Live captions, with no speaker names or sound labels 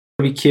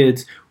Kobe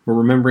Kids. We're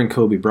remembering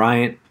Kobe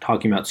Bryant,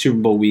 talking about Super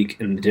Bowl week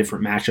and the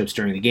different matchups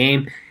during the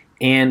game,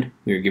 and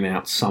we are giving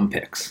out some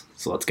picks.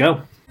 So let's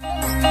go.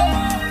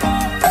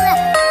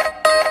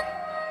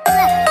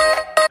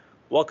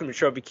 Welcome to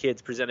Trophy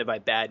Kids, presented by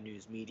Bad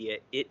News Media.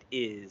 It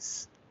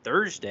is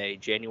Thursday,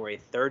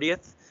 January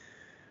 30th.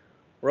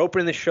 We're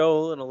opening the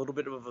show in a little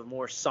bit of a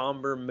more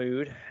somber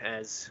mood,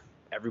 as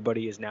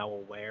everybody is now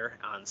aware.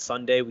 On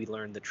Sunday, we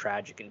learned the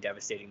tragic and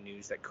devastating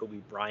news that Kobe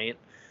Bryant,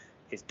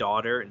 his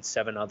daughter, and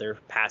 7 other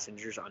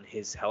passengers on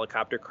his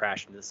helicopter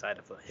crashed into the side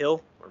of a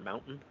hill or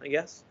mountain, I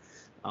guess.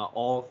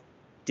 All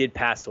did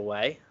pass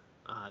away.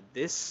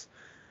 This,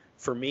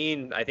 for me,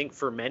 and I think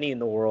for many in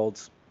the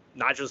world,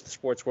 not just the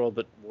sports world,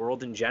 but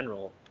world in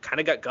general, kind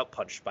of got gut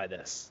punched by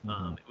this.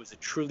 It was a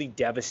truly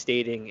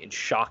devastating and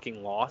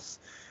shocking loss.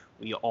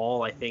 We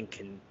all, I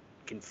think,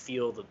 can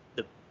feel the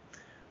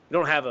we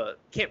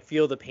can't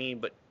feel the pain,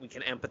 but we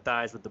can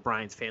empathize with the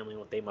Bryant's family and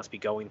what they must be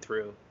going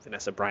through.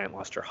 Vanessa Bryant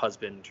lost her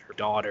husband, her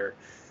daughter,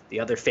 the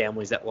other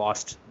families that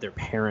lost their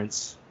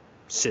parents,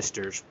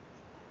 sisters,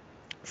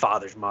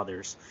 fathers,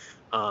 mothers.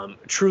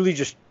 Truly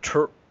just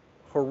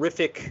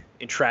horrific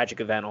and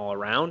tragic event all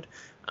around,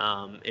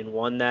 and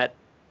one that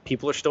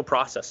people are still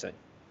processing.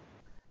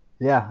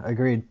 Yeah,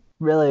 agreed.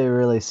 Really,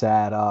 really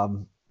sad.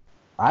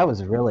 I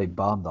was really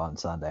bummed on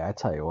Sunday, I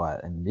tell you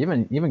what, and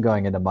even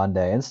going into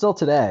Monday and still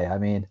today. I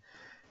mean,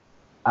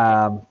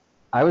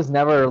 I was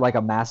never like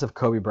a massive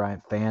Kobe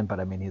Bryant fan, but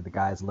I mean, the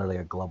guy's literally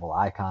a global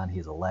icon.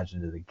 He's a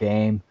legend of the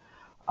game,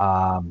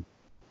 and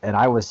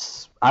I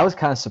was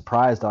kind of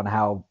surprised on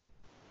how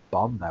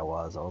bummed I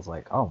was. I was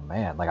like, oh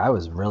man, like I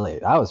was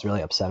really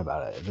upset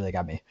about it. It really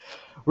got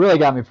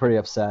me pretty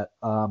upset.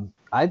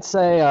 I'd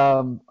say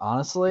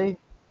honestly,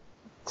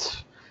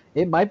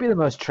 it might be the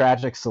most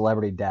tragic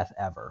celebrity death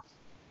ever.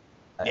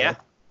 Yeah,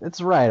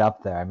 it's right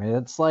up there. I mean,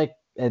 it's like,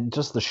 and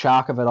just the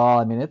shock of it all.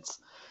 I mean, it's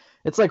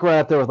like right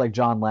up there with like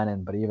John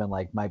Lennon, but even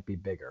like might be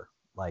bigger.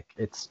 Like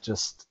it's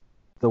just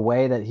the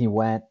way that he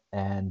went,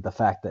 and the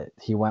fact that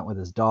he went with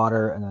his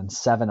daughter and then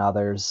 7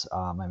 others.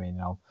 I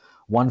mean,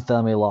 one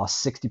family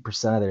lost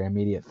 60% of their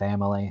immediate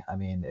family. I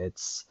mean,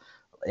 it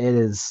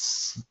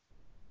is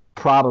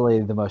probably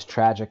the most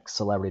tragic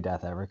celebrity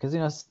death ever,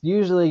 because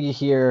usually you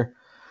hear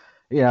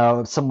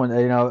someone,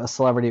 a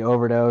celebrity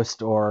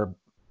overdosed, or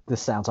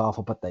this sounds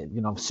awful, but they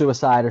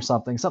suicide or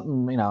something,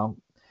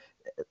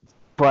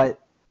 but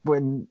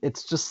when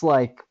it's just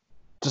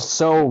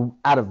so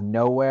out of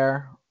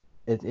nowhere,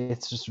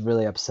 it's just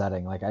really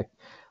upsetting. Like at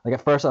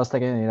first I was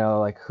thinking,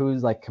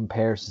 who's like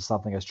compares to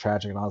something as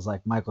tragic, and I was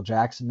like Michael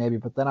Jackson maybe,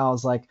 but then I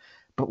was like,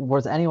 but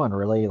was anyone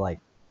really like,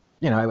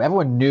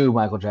 everyone knew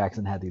Michael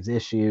Jackson had these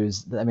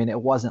issues. I mean, it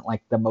wasn't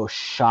like the most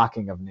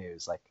shocking of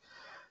news. Like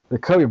the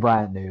Kobe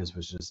Bryant news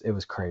it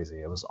was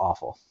crazy. It was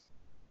awful.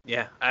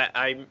 Yeah,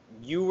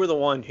 you were the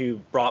one who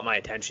brought my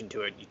attention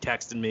to it. You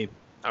texted me.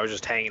 I was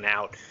just hanging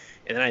out.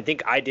 And then I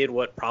think I did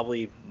what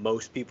probably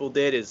most people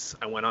did, is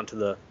I went onto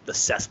the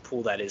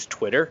cesspool that is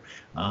Twitter,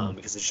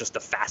 because it's just the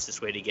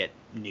fastest way to get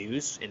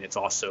news. And it's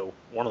also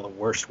one of the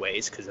worst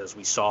ways, because as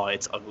we saw,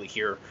 It's Ugly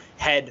Here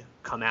head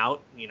come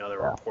out. There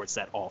were reports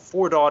that all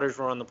 4 daughters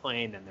were on the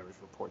plane. Then there was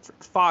reports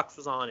that Fox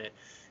was on it.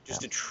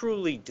 Just a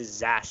truly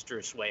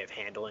disastrous way of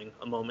handling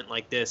a moment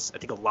like this. I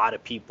think a lot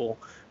of people,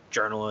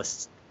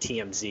 journalists,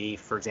 TMZ,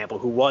 for example,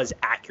 who was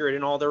accurate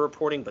in all their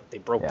reporting, but they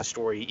broke the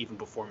story even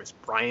before Miss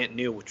Bryant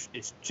knew, which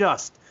is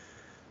just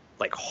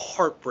like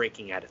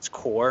heartbreaking at its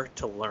core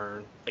to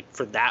learn, like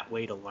for that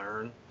way to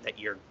learn that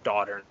your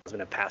daughter and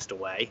husband have passed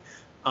away.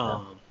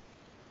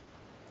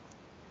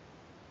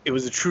 It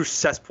was a true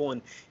cesspool,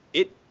 and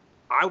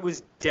I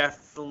was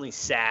definitely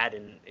sad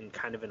and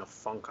kind of in a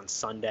funk on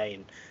Sunday,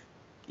 and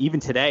even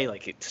today,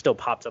 like it still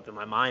pops up in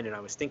my mind, and I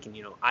was thinking,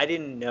 I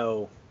didn't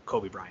know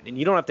Kobe Bryant, and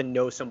you don't have to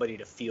know somebody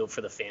to feel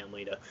for the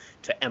family,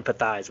 to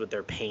empathize with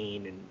their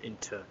pain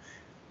and to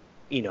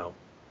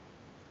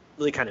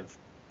really kind of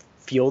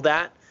feel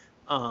that,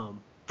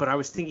 but I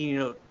was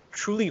thinking,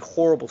 truly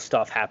horrible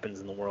stuff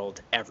happens in the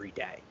world every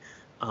day,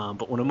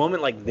 but when a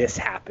moment like this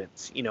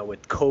happens,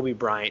 with Kobe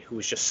Bryant, who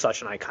was just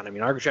such an icon. I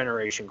mean, our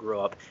generation grew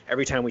up,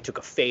 every time we took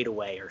a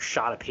fadeaway or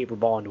shot a paper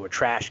ball into a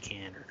trash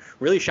can or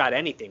really shot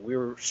anything, we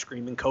were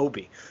screaming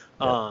Kobe.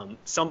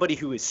 Somebody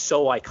who is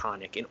so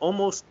iconic and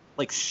almost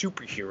like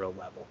superhero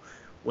level.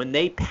 When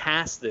they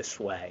pass this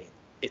way,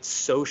 it's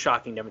so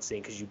shocking,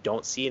 devastating, because you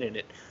don't see it,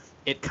 and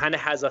it kind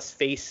of has us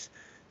face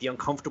the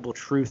uncomfortable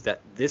truth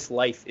that this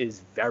life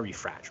is very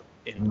fragile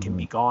and can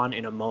be gone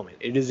in a moment.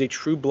 It is a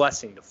true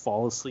blessing to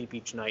fall asleep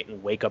each night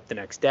and wake up the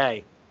next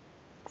day.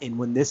 And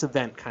when this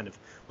event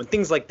when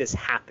things like this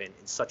happen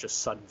in such a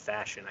sudden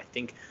fashion, I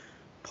think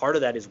part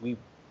of that is we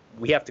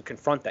have to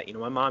confront that.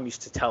 My mom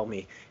used to tell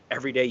me,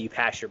 every day you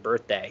pass your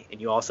birthday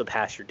and you also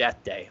pass your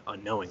death day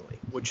unknowingly,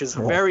 which is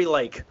a very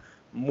like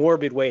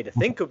morbid way to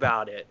think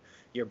about it,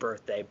 your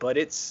birthday, but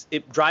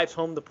it drives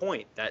home the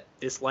point that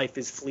this life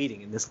is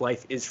fleeting and this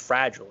life is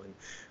fragile. And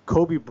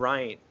Kobe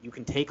Bryant, you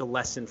can take a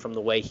lesson from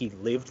the way he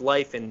lived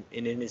life, and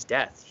in his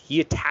death, he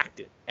attacked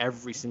it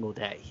every single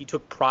day. He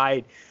took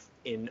pride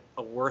in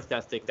a work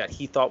ethic that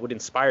he thought would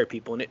inspire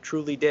people, and it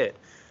truly did.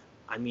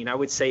 I mean, I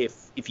would say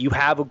if you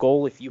have a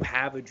goal, if you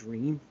have a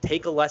dream,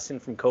 take a lesson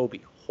from Kobe.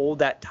 Hold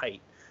that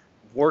tight.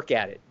 Work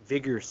at it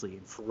vigorously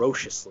and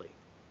ferociously.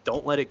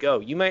 Don't let it go.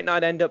 You might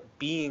not end up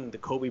being the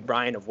Kobe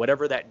Bryant of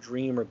whatever that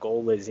dream or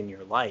goal is in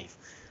your life,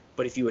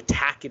 but if you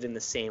attack it in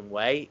the same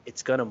way,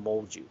 it's going to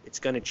mold you. It's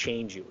going to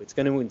change you. It's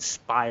going to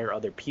inspire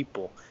other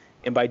people.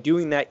 And by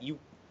doing that, you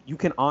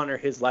can honor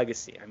his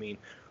legacy. I mean,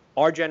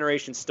 our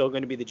generation's still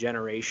going to be the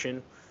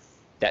generation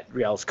that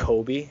yells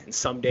Kobe, and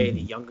someday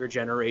the younger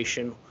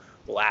generation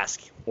will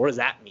ask, what does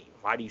that mean?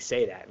 Why do you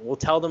say that? And we'll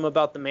tell them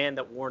about the man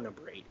that wore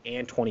number 8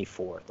 and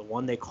 24, the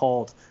one they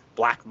called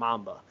Black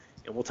Mamba.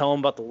 And we'll tell them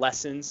about the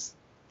lessons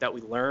that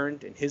we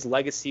learned, and his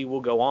legacy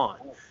will go on.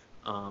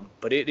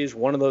 But it is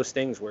one of those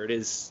things where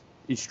it's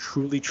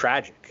truly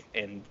tragic.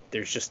 And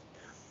there's just,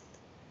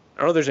 I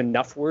don't know if there's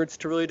enough words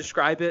to really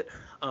describe it.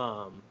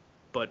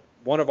 But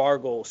one of our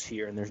goals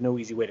here, and there's no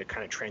easy way to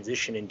kind of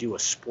transition and do a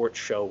sports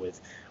show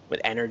with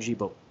energy,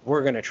 but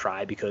we're going to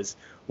try, because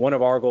one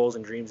of our goals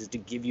and dreams is to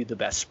give you the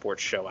best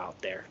sports show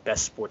out there,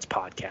 best sports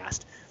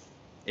podcast.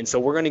 And so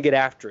we're going to get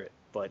after it,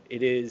 but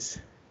it's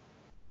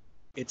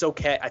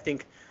okay. I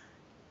think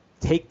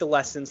take the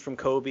lessons from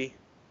Kobe,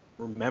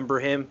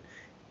 remember him,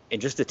 and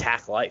just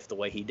attack life the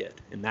way he did.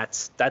 And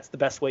that's the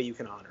best way you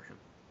can honor him.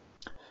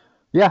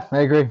 Yeah, I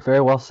agree.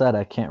 Very well said.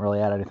 I can't really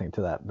add anything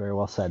to that. Very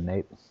well said,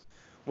 Nate.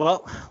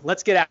 Well,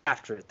 let's get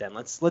after it then.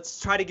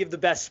 Let's try to give the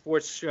best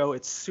sports show.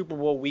 It's Super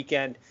Bowl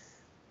weekend.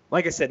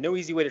 Like I said, no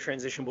easy way to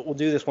transition, but we'll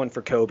do this one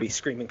for Kobe,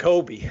 screaming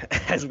Kobe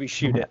as we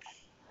shoot it.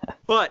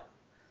 But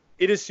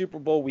it is Super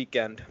Bowl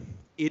weekend.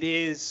 It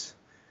is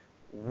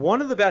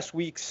one of the best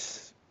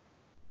weeks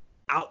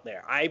out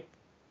there. I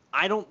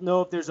don't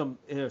know if there's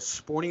a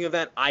sporting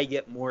event I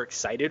get more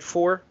excited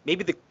for.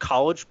 Maybe the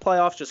college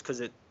playoffs, just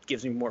because it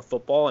gives me more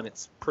football and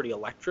it's pretty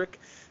electric.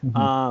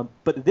 Mm-hmm.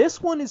 But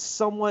this one is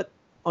somewhat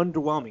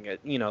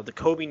underwhelming. The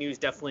Kobe news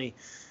definitely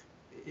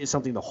is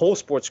something the whole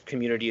sports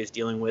community is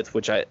dealing with,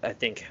 which I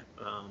think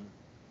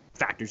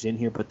factors in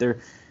here. But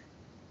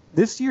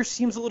this year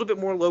seems a little bit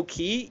more low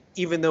key,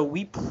 even though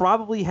we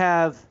probably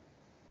have.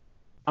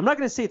 I'm not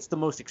going to say it's the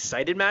most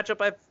excited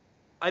matchup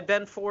I've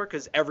been for,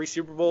 because every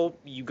Super Bowl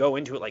you go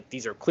into it like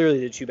these are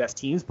clearly the two best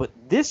teams. But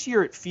this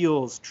year it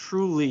feels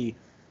truly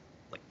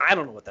like I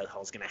don't know what the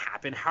hell is going to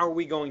happen. How are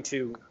we going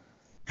to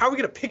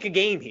pick a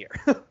game here?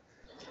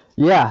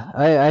 Yeah,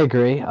 I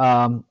agree.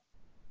 I'm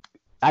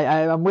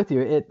with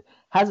you. It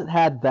hasn't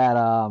had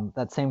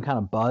that same kind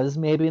of buzz,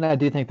 maybe, and I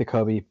do think the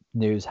Kobe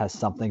news has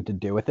something to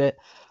do with it.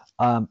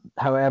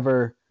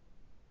 However,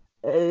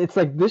 it's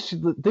like this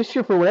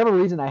year, for whatever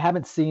reason, I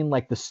haven't seen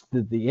like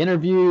the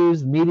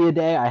interviews, media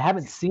day. I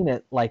haven't seen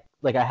it like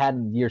I had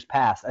in years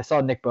past. I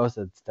saw Nick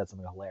Bosa said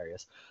something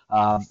hilarious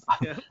on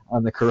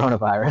the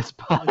coronavirus,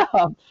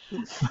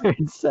 but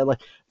he said like,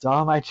 "To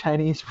all my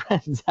Chinese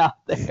friends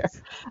out there,"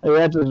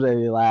 that just made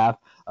me laugh.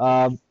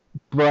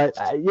 But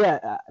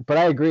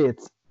I agree.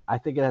 I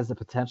think it has the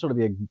potential to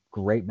be a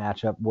great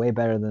matchup, way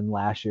better than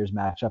last year's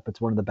matchup.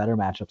 It's one of the better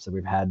matchups that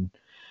we've had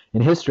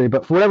in history,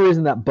 but for whatever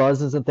reason, that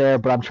buzz isn't there.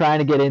 But I'm trying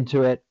to get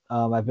into it.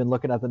 I've been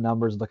looking at the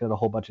numbers, looking at a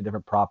whole bunch of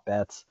different prop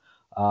bets.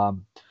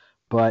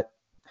 But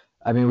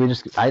I mean,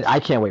 I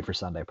can't wait for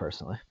Sunday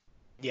personally.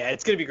 Yeah,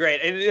 it's gonna be great,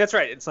 and that's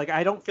right. It's like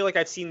I don't feel like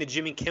I've seen the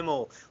Jimmy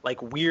Kimmel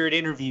like weird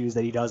interviews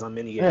that he does on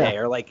Mini Day,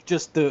 or like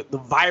just the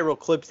viral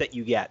clips that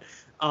you get.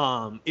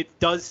 It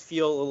does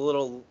feel a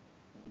little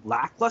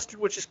lackluster,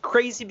 which is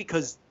crazy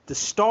because the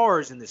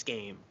stars in this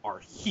game are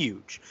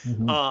huge.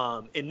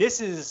 Mm-hmm. And this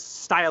is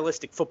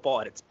stylistic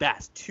football at its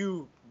best.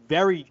 Two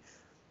very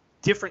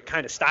different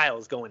kind of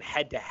styles going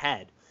head to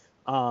head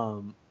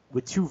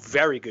with two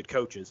very good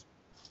coaches.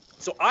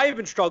 So I've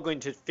been struggling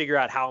to figure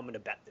out how I'm going to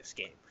bet this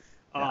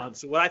game.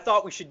 So what I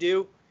thought we should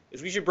do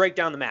is we should break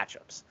down the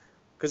matchups,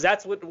 because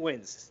that's what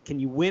wins. Can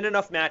you win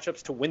enough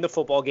matchups to win the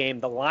football game?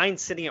 The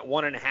line's sitting at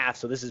 1.5,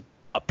 so this is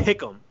a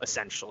pick 'em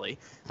essentially.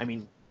 I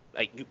mean,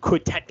 like, you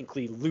could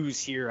technically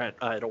lose here at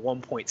a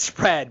 1-point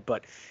spread,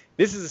 but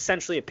this is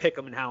essentially a pick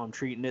 'em in how I'm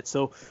treating it.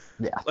 So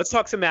let's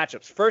talk some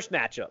matchups. First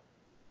matchup.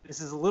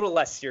 This is a little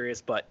less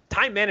serious, but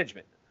time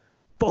management.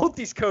 Both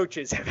these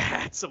coaches have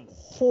had some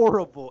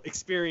horrible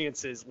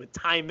experiences with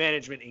time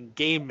management and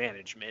game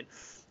management.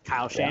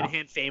 Kyle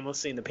Shanahan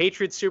famously in the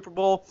Patriots Super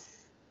Bowl.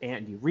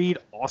 Andy Reid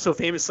also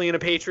famously in a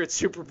Patriots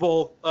Super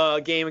Bowl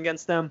game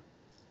against them.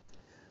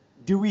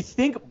 Do we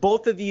think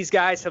both of these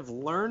guys have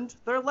learned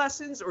their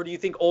lessons, or do you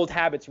think old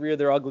habits rear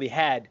their ugly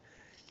head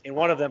and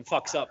one of them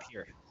fucks up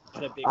here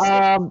on a big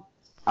stage?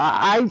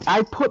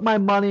 I put my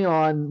money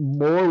on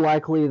more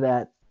likely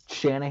that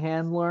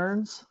Shanahan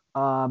learns.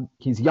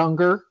 He's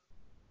younger.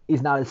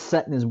 He's not as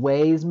set in his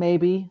ways,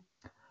 maybe.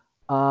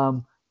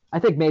 I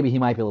think maybe he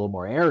might be a little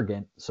more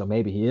arrogant, so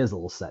maybe he is a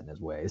little set in his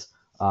ways.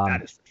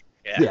 That is for sure.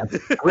 Yeah,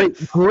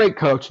 great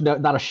coach. No,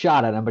 not a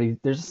shot at him, but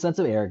there's a sense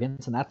of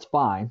arrogance, and that's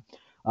fine.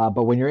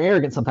 But when you're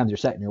arrogant, sometimes you're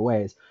set in your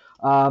ways.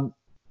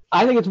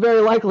 I think it's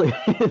very likely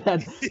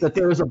that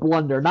there is a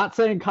blunder. Not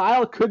saying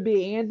Kyle, it could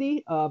be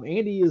Andy.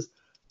 Andy is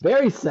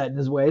very set in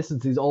his way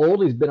since he's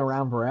old. He's been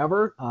around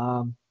forever.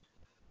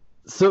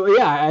 So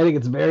yeah, I think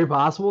it's very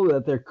possible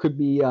that there could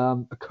be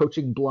a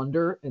coaching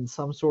blunder in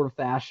some sort of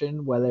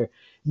fashion, whether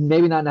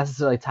maybe not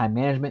necessarily time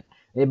management.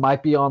 It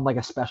might be on like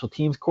a special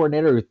teams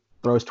coordinator who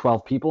throws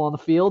 12 people on the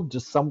field,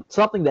 just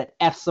something that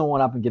F's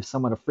someone up and gives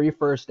someone a free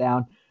first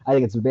down. I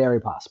think it's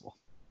very possible.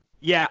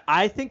 Yeah,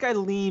 I think I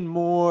lean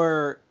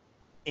more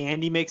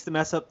Andy makes the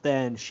mess up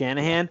than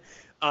Shanahan.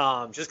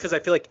 Just because I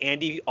feel like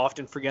Andy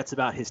often forgets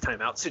about his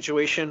timeout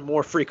situation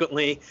more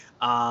frequently.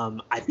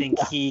 I think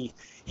he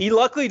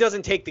luckily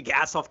doesn't take the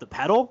gas off the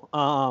pedal,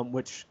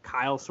 which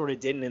Kyle sort of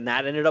didn't, and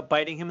that ended up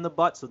biting him in the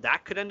butt. So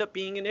that could end up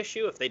being an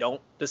issue if they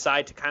don't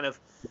decide to kind of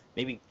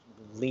maybe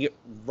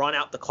run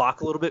out the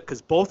clock a little bit,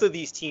 because both of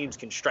these teams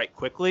can strike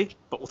quickly.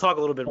 But we'll talk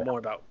a little bit more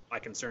about my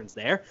concerns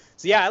there.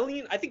 So yeah,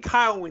 I think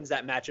Kyle wins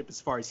that matchup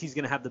as far as he's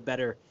going to have the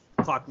better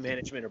clock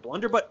management or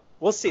blunder, but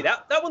we'll see.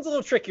 That one's a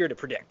little trickier to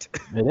predict.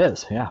 It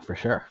is, yeah, for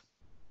sure.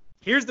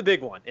 Here's the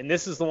big one, and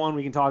this is the one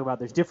we can talk about.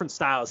 There's different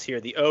styles here,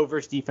 the O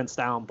versus defense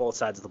style on both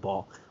sides of the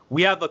ball.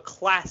 We have a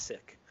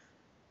classic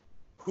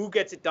who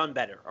gets it done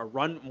better, a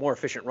more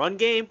efficient run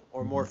game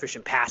or more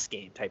efficient pass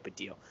game type of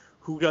deal.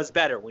 Who does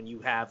better when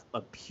you have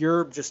a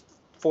pure just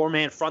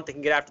four-man front that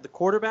can get after the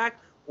quarterback,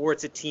 or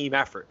it's a team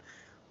effort?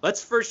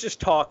 Let's first just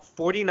talk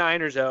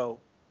 49ers O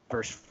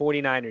versus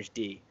 49ers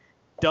D.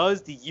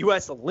 Does the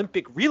U.S.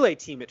 Olympic relay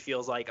team, it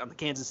feels like, on the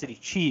Kansas City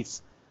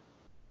Chiefs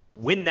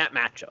win that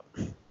matchup?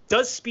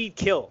 Does speed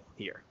kill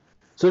here?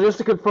 So just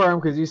to confirm,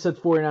 because you said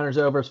 49ers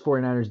O versus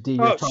 49ers D.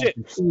 Oh,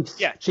 shit. Chiefs,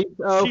 Yeah. Chiefs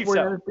O, Chiefs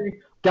 49ers D?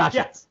 Gotcha.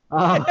 Yes.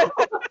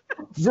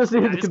 Just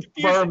needed to That is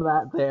confirm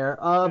that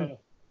there.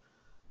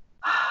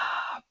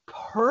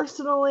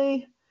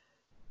 Personally,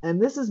 and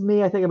this is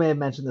me, I think I may have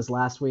mentioned this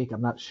last week,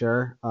 I'm not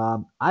sure.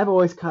 I've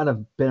always kind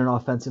of been an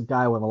offensive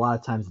guy when a lot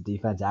of times the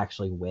defense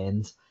actually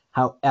wins.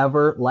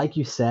 However, like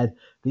you said,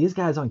 these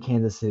guys on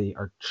Kansas City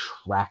are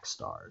track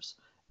stars.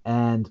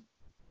 And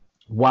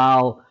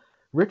while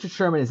Richard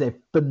Sherman is a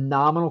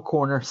phenomenal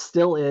corner,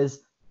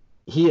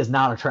 he is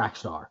not a track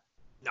star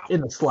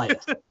in the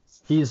slightest.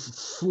 He's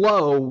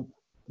slow.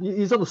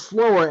 He's on the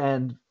slower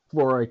end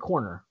for a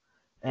corner.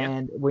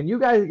 And when you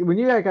got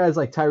guys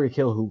like Tyreek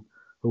Hill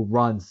who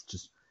runs,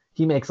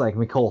 he makes like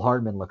Mecole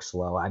Hardman look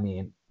slow. I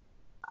mean,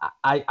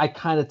 I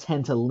kind of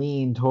tend to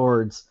lean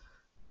towards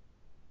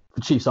the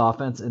Chiefs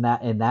offense in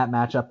that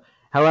matchup.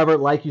 However,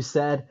 like you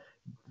said,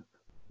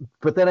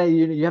 but then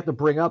you have to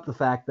bring up the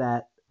fact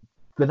that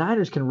the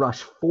Niners can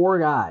rush 4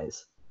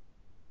 guys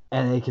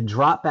and they can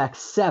drop back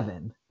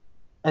 7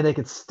 and they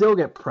can still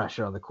get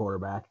pressure on the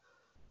quarterback.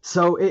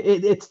 So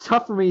it's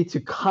tough for me to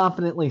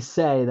confidently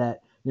say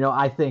that,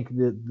 I think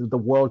the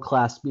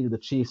world-class speed of the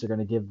Chiefs are going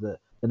to give the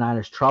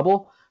Niners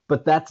trouble,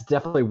 but that's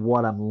definitely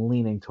what I'm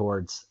leaning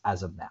towards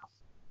as of now.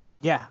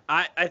 Yeah,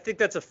 I think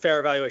that's a fair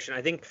evaluation.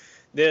 I think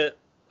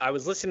I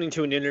was listening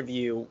to an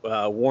interview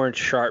Warren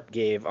Sharp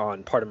gave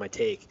on Part of My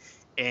Take,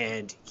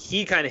 and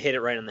he kind of hit it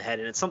right on the head,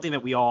 and it's something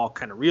that we all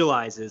kind of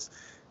realize is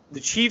the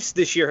Chiefs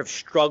this year have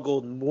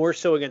struggled more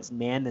so against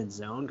man than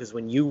zone, because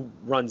when you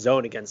run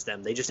zone against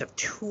them, they just have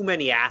too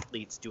many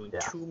athletes doing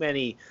too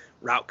many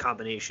route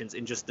combinations,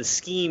 and just the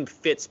scheme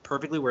fits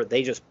perfectly where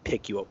they just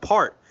pick you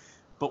apart.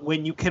 But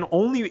when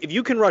if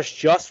you can rush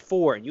just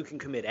 4 and you can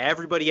commit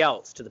everybody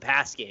else to the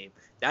pass game,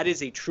 that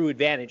is a true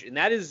advantage. And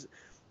that is,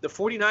 the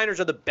 49ers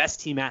are the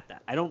best team at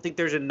that. I don't think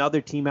there's another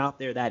team out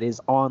there that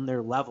is on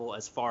their level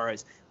as far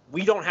as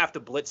we don't have to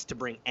blitz to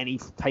bring any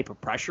type of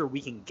pressure. We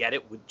can get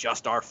it with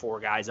just our 4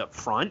 guys up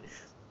front,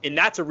 and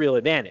that's a real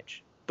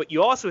advantage. But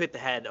you also hit the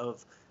head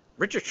of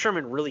Richard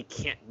Sherman really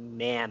can't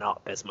man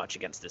up as much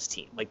against this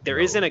team. Like, there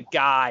isn't a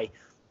guy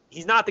 –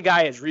 he's not the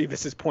guy, as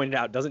Revis has pointed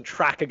out, doesn't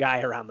track a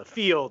guy around the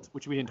field,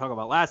 which we didn't talk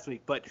about last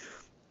week. But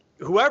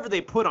whoever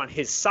they put on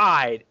his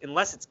side,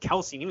 unless it's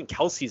Kelsey, and even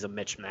Kelsey's a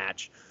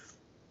mismatch,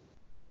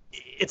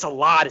 it's a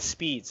lot of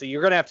speed. So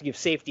you're going to have to give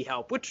safety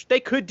help, which they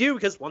could do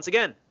because, once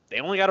again, they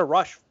only got to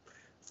rush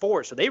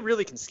 4, so they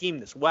really can scheme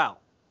this well.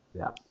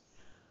 Yeah.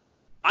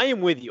 I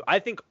am with you. I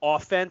think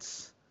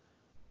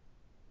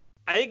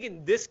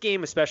in this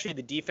game especially,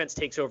 the defense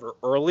takes over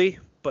early,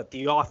 but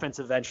the offense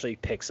eventually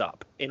picks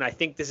up. And I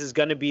think this is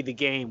going to be the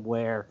game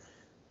where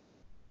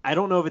I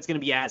don't know if it's going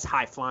to be as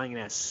high-flying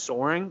and as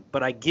soaring,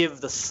 but I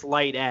give the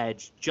slight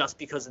edge just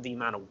because of the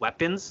amount of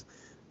weapons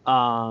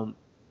the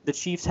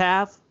Chiefs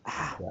have.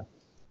 Yeah.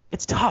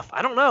 It's tough.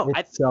 I don't know.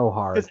 It's so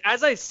hard. Because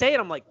as I say it,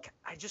 I'm like,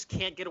 I just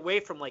can't get away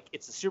from, like,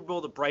 it's the Super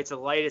Bowl, the brights are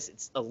the lightest.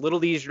 It's a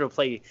little easier to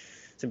play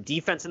some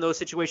defense in those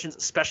situations,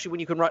 especially when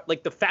you can run.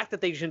 Like, the fact that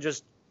they can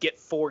just get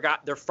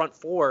their front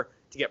 4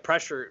 to get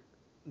pressure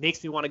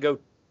makes me want to go,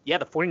 yeah,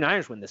 the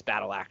 49ers win this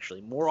battle,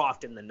 actually, more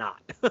often than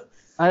not.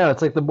 I know.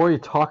 It's like the more you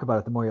talk about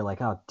it, the more you're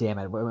like, oh, damn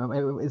it.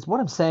 Is what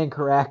I'm saying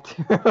correct?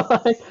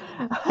 Like,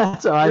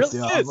 that's how I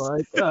feel. I'm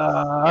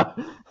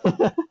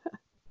like,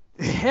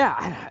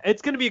 Yeah,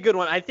 it's going to be a good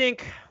one. I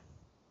think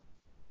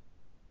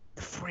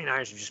the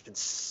 49ers have just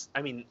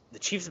been the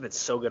Chiefs have been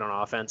so good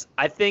on offense.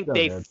 I think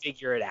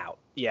figure it out.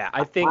 Yeah,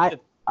 I think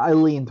I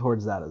lean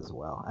towards that as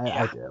well.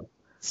 I do.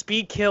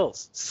 Speed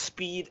kills.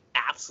 Speed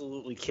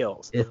absolutely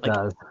kills. It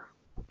does.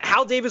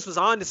 Hal Davis was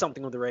on to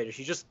something with the Raiders.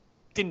 He just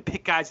didn't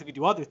pick guys who could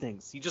do other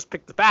things. He just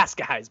picked the fast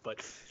guys,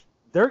 but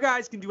their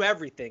guys can do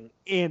everything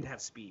and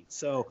have speed.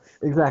 So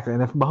exactly.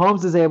 And if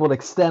Mahomes is able to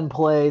extend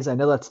plays, I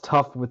know that's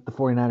tough with the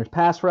 49ers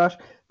pass rush,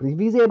 but if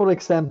he's able to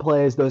extend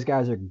plays, those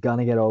guys are going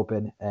to get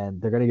open,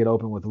 and they're going to get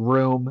open with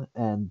room,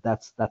 and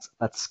that's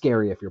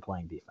scary if you're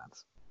playing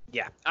defense.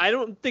 Yeah, I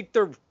don't think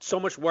they're so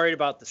much worried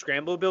about the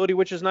scramble ability,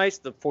 which is nice.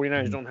 The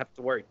 49ers don't have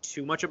to worry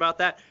too much about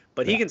that,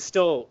 but he can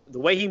still, the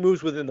way he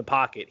moves within the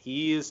pocket,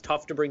 he is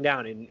tough to bring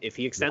down, and if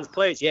he extends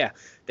plays,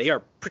 they are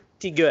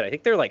pretty good. I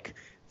think they're like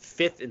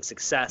 5th in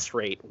success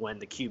rate when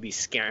the QB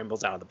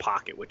scrambles out of the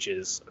pocket, which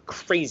is a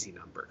crazy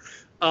number.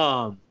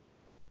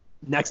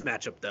 Next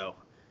matchup, though.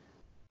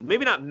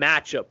 Maybe not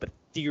matchup, but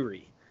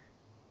theory.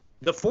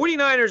 The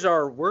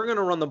 49ers we're going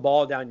to run the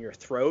ball down your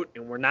throat,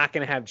 and we're not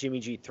going to have Jimmy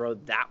G throw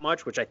that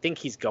much, which I think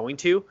he's going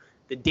to.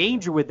 The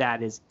danger with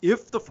that is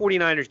if the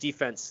 49ers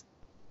defense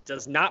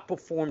does not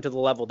perform to the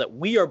level that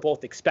we are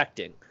both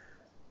expecting,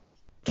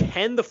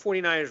 can the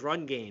 49ers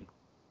run game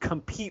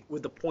compete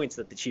with the points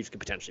that the Chiefs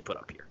could potentially put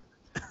up here?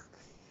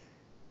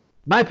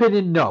 My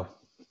opinion, no.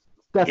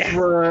 That's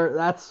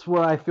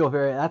where I feel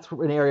that's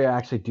an area I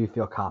actually do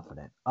feel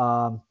confident.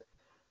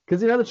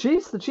 Because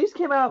the Chiefs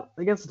came out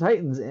against the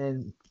Titans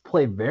and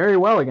played very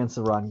well against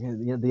the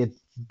run.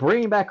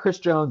 Bringing back Chris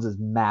Jones is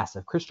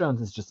massive. Chris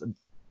Jones is just an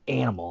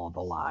animal on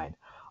the line.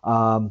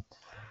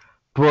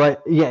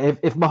 But yeah,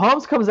 if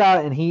Mahomes comes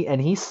out and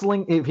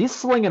if he's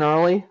slinging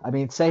early, I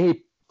mean,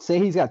 say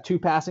he's got 2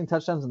 passing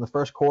touchdowns in the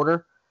first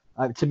quarter,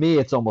 to me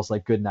it's almost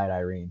like good night,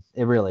 Irene.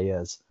 It really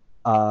is.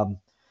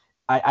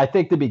 I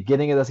think the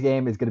beginning of this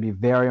game is going to be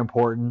very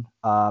important.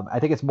 I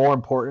think it's more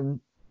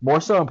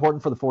so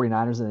important for the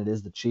 49ers than it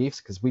is the Chiefs,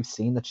 because we've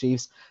seen the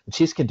Chiefs. The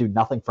Chiefs can do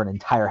nothing for an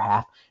entire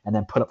half and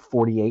then put up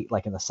 48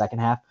 like in the second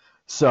half.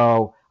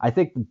 So I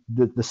think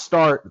the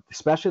start,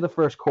 especially the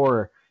first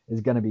quarter,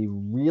 is going to be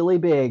really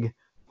big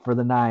for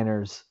the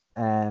Niners.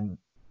 And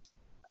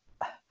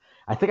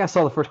I think I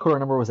saw the first quarter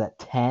number was at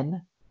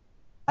 10.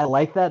 I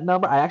like that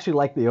number. I actually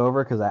like the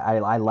over because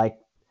I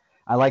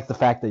like the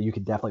fact that you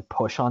could definitely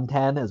push on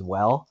 10 as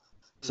well.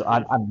 So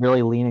I'm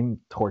really leaning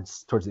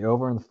towards the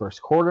over in the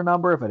first quarter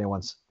number. If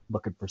anyone's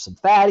looking for some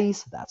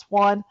fatties, that's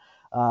one.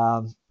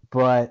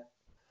 But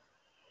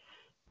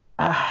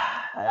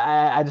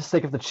I just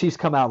think if the Chiefs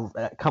come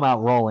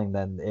out rolling,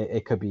 then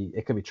it could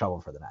be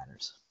trouble for the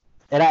Niners.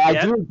 And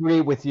I do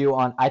agree with you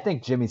on. I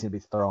think Jimmy's gonna be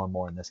throwing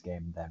more in this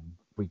game than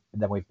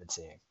we've been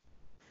seeing.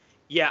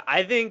 Yeah,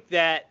 I think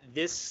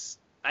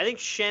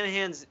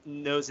Shanahan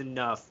knows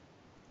enough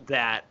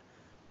that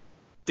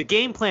the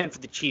game plan for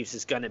the Chiefs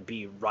is going to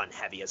be run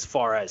heavy as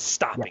far as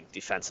stopping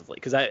defensively,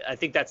 because I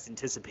think that's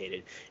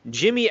anticipated.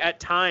 Jimmy at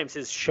times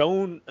has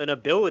shown an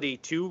ability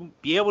to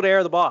be able to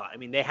air the ball. I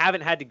mean, they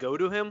haven't had to go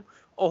to him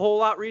a whole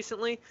lot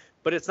recently,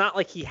 but it's not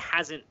like he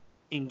hasn't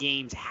in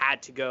games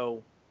had to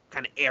go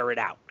kind of air it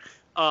out.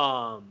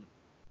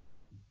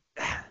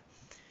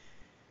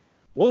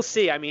 We'll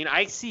see. I mean,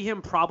 I see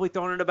him probably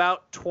throwing it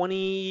about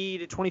 20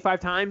 to 25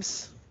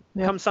 times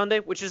come Sunday,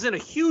 which isn't a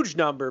huge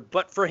number,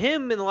 but for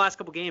him in the last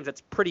couple games,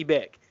 that's pretty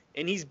big.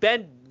 And he's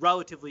been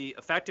relatively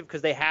effective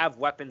because they have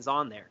weapons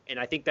on there, and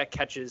I think that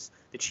catches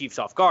the Chiefs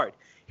off guard.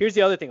 Here's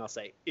the other thing I'll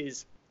say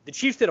is the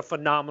Chiefs did a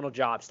phenomenal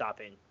job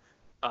stopping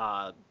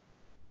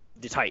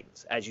the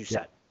Titans, as you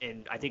said.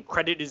 And I think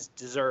credit is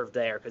deserved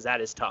there because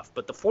that is tough.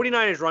 But the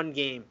 49ers run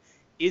game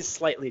is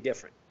slightly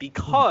different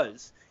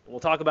because, and we'll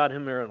talk about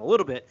him here in a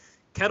little bit,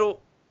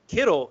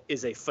 Kittle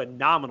is a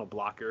phenomenal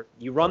blocker.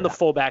 You run the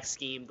fullback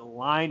scheme. The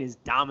line is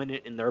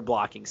dominant in their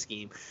blocking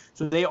scheme.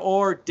 So they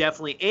are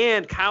definitely –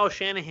 and Kyle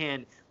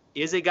Shanahan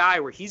is a guy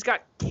where he's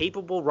got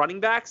capable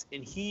running backs,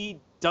 and he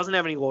doesn't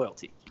have any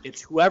loyalty.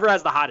 It's whoever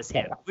has the hottest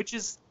hand, which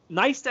is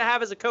nice to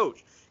have as a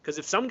coach, because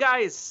if some guy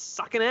is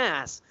sucking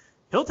ass,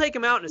 he'll take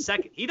him out in a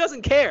second. He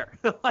doesn't care.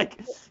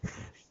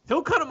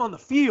 He'll cut him on the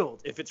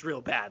field if it's real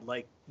bad.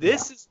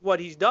 This is what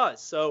he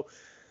does. So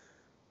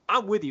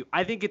I'm with you.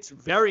 I think it's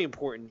very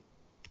important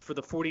for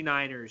the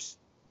 49ers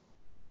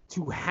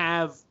to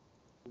have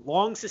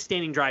long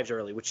sustaining drives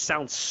early, which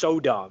sounds so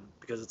dumb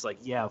because it's like,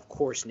 yeah, of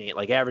course, Nate,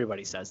 like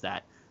everybody says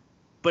that.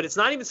 But it's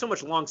not even so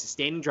much long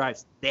sustaining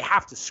drives. They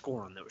have to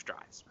score on those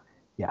drives.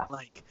 Yeah.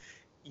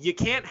 You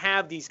can't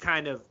have these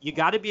you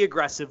got to be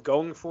aggressive.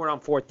 Going for it on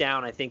 4th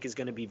down, I think, is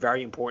going to be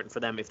very important for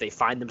them if they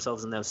find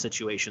themselves in those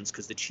situations,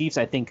 because the Chiefs,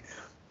 I think,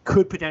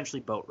 could potentially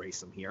boat race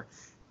them here.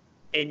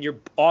 And your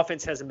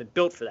offense hasn't been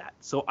built for that.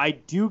 So I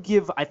do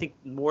give, I think,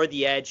 more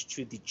the edge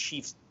to the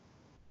Chiefs'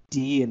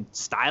 D and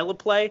style of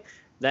play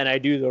than I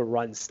do the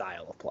run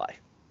style of play.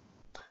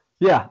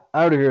 Yeah,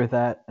 I would agree with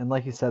that. And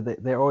like you said,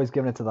 they're always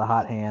giving it to the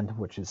hot hand,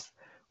 which is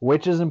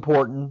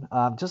important.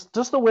 Just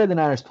the way the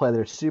Niners play,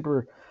 they're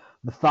super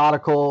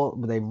methodical.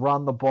 They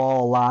run the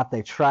ball a lot.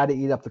 They try to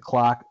eat up the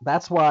clock.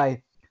 That's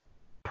why,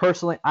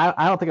 personally,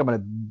 I don't think I'm going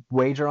to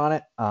wager on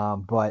it,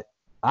 but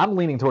I'm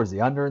leaning towards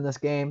the under in this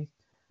game.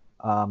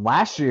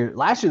 Last year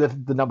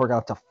the number got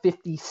up to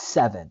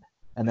 57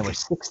 and there were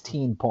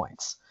 16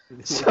 points.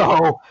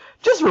 So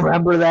just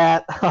remember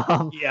that.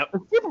 Yep. The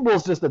Super Bowl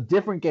is just a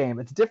different game.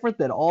 It's different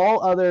than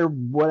all other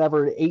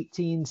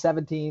 18,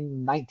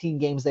 17, 19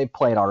 games they've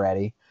played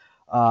already.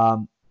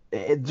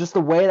 Just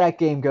the way that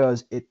game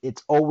goes,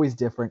 it's always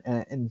different,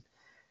 and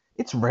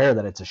it's rare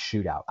that it's a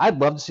shootout. I'd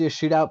love to see a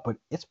shootout, but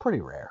it's pretty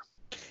rare.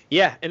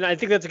 Yeah, and I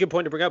think that's a good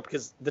point to bring up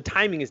because the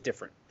timing is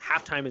different.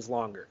 Halftime is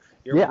longer.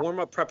 Your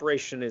warm-up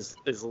preparation is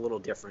a little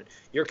different.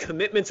 Your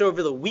commitments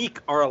over the week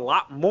are a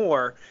lot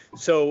more,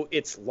 so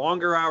it's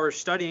longer hours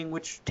studying,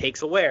 which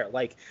takes away.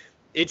 Like,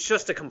 it's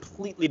just a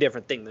completely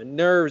different thing. The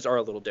nerves are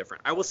a little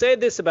different. I will say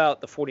this about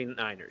the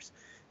 49ers.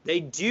 They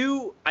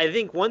do, I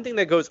think one thing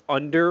that goes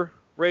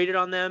underrated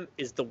on them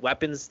is the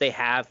weapons they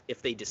have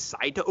if they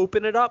decide to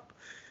open it up.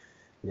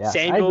 Yeah,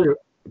 I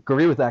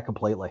agree with that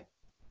completely.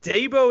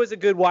 Debo is a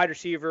good wide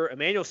receiver.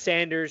 Emmanuel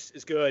Sanders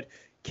is good.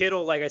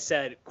 Kittle, like I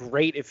said,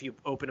 great if you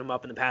open him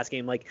up in the pass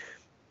game. Like,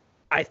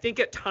 I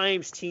think at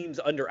times teams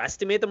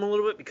underestimate them a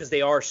little bit because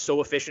they are so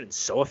efficient and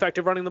so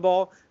effective running the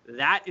ball.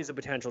 That is a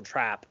potential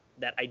trap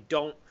that I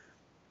don't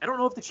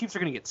know if the Chiefs are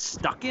going to get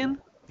stuck in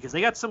because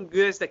they got some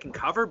guys that can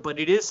cover, but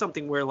it is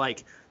something where,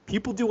 like,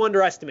 people do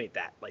underestimate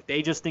that. Like,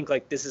 they just think,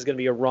 like, this is going to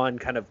be a run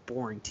kind of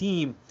boring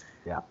team.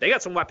 Yeah. They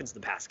got some weapons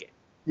in the pass game.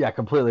 Yeah,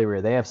 completely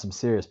agree. They have some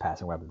serious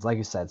passing weapons. Like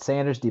you said,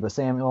 Sanders, Debo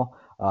Samuel,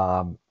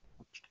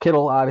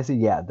 Kittle, obviously,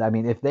 yeah. I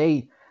mean,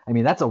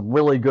 that's a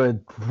really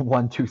good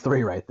 1, 2,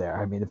 3 right there.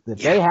 I mean, if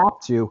they have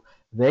to,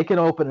 they can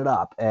open it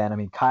up. And, I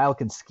mean, Kyle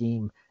can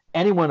scheme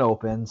anyone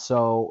open.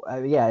 So,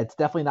 yeah, it's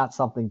definitely not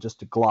something just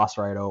to gloss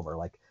right over.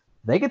 Like,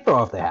 they can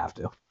throw if they have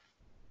to.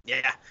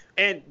 Yeah,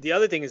 and the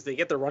other thing is they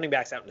get their running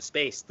backs out into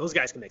space. Those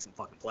guys can make some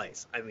fucking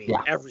plays. I mean,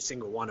 every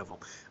single one of them.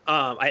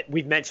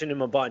 We've mentioned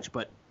him a bunch,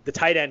 but the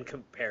tight end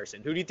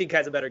comparison. Who do you think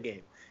has a better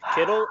game,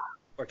 Kittle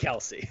or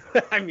Kelce?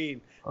 I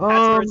mean, that's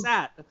where it's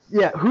at.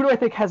 Yeah, who do I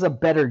think has a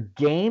better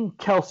game?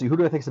 Kelce. Who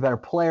do I think is a better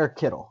player?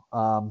 Kittle.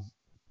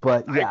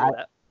 But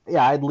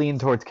yeah, I'd lean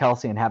towards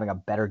Kelce and having a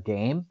better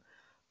game.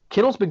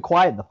 Kittle's been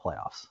quiet in the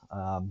playoffs.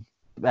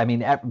 I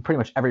mean, pretty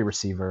much every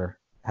receiver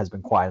has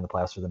been quiet in the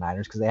playoffs for the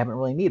Niners because they haven't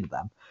really needed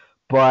them.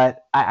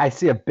 But I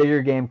see a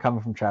bigger game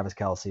coming from Travis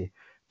Kelce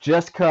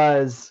just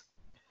because,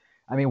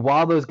 I mean,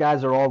 while those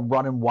guys are all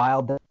running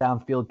wild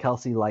downfield,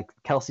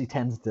 Kelce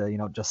tends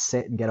to, just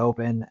sit and get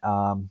open.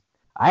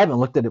 I haven't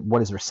looked at what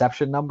his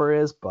reception number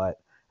is,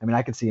 but, I mean,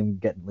 I could see him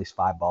getting at least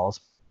 5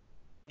 balls.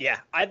 Yeah,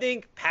 I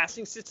think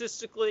passing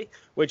statistically,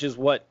 which is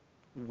what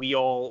we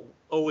all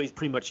always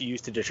pretty much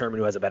use to determine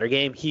who has a better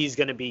game, he's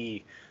going to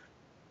be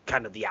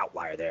kind of the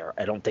outlier there.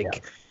 I don't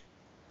think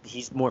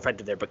he's more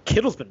effective there. But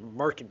Kittle's been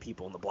murking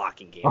people in the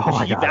blocking game,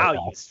 which he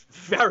values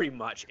very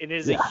much. And it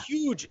is a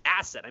huge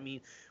asset. I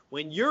mean,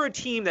 when you're a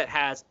team that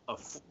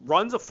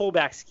runs a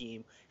fullback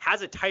scheme,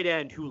 has a tight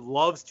end who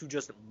loves to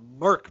just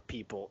murk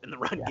people in the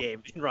run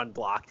game and run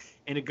block,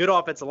 and a good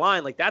offensive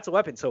line, like, that's a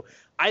weapon. So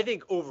I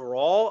think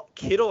overall,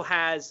 Kittle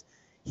has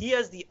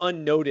the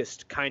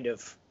unnoticed kind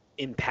of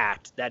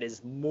impact that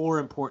is more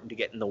important to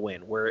get in the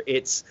win, where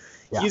he's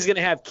going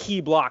to have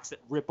key blocks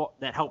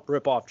that help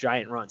rip off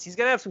giant runs. He's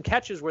going to have some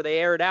catches where they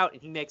air it out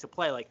and he makes a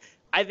play. Like,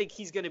 I think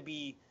he's going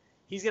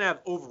to have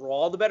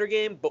overall the better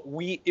game, but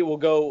it will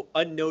go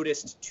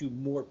unnoticed to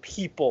more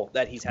people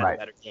that he's had a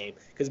better game,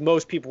 because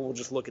most people will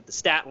just look at the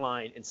stat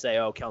line and say,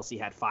 oh,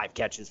 Kelce had 5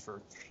 catches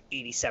for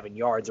 87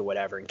 yards or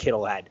whatever, and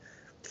Kittle had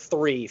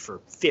 3 for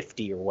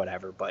 50 or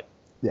whatever, but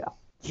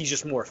he's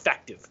just more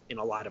effective in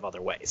a lot of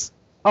other ways.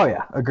 Oh,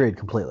 yeah. Agreed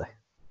completely.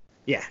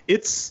 Yeah,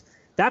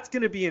 that's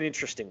going to be an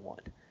interesting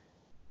one.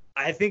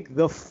 I think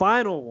the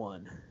final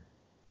one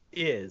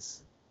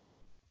is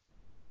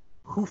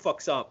who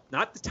fucks up,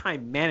 not the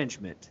time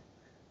management,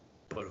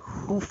 but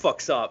who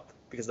fucks up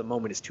because the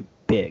moment is too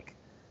big.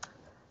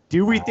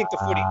 Do we think the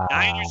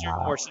 49ers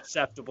are more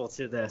susceptible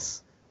to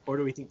this, or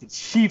do we think the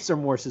Chiefs are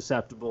more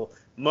susceptible?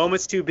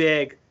 Moment's too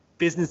big,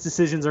 business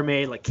decisions are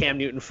made, like Cam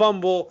Newton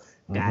fumble,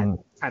 that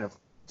kind of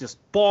just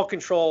ball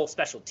control,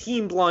 special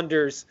team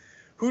blunders.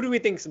 Who do we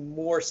think is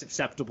more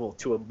susceptible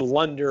to a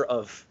blunder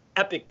of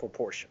epic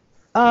proportion?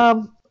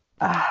 I'm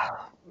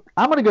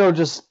gonna go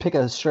just pick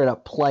a straight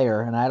up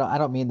player, and I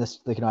don't mean this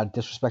out of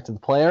disrespect to the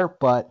player,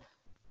 but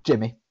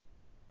Jimmy.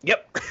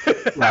 Yep,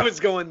 I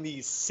was going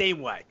the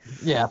same way.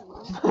 Yeah,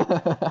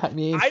 I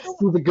mean,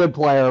 he's a good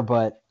player,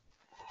 but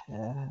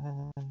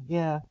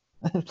yeah.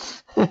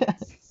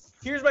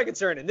 Here's my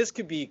concern, and this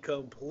could be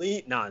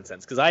complete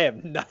nonsense because I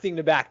have nothing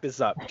to back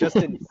this up.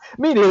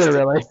 Me neither,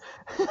 really.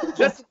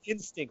 Just an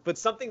instinct, but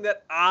something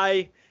that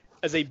I,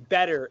 as a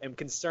bettor, am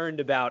concerned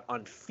about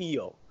on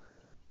feel.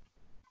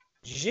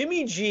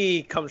 Jimmy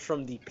G comes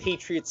from the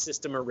Patriots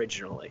system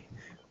originally.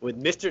 With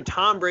Mr.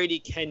 Tom Brady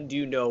can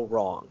do no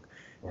wrong.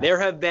 Yeah. There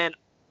have been,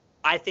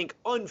 I think,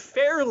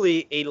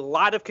 unfairly a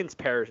lot of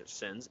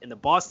comparisons, and the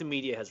Boston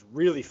media has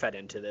really fed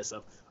into this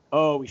of,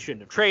 oh, we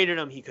shouldn't have traded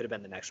him. He could have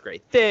been the next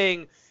great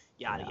thing.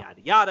 Yada,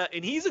 yada, yada.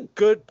 And he's a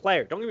good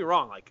player. Don't get me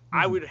wrong. Like,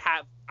 I would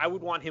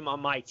want him on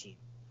my team.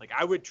 Like,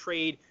 I would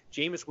trade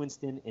Jameis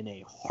Winston in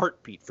a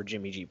heartbeat for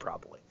Jimmy G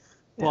probably.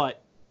 Yeah.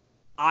 But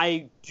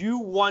I do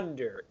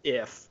wonder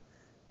if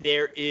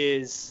there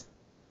is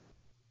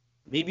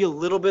maybe a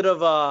little bit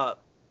of a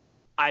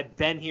I've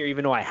been here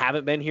even though I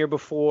haven't been here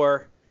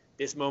before.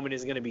 This moment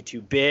is going to be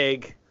too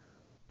big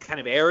kind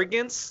of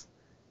arrogance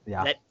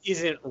that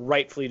isn't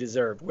rightfully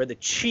deserved. Where the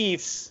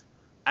Chiefs,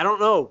 I don't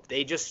know,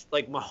 they just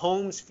like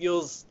Mahomes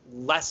feels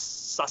less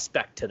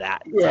suspect to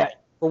that. Yeah.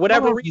 For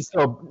whatever Mahomes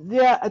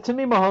reason. To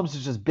me, Mahomes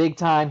is just big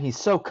time. He's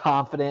so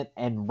confident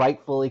and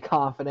rightfully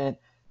confident.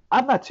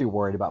 I'm not too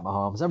worried about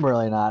Mahomes. I'm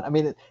really not. I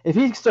mean, if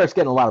he starts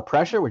getting a lot of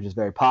pressure, which is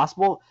very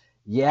possible,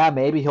 yeah,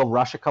 maybe he'll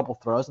rush a couple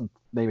throws and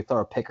maybe throw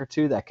a pick or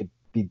two that could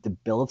be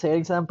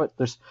debilitating to them. But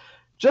there's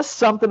just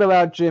something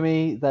about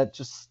Jimmy that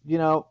just,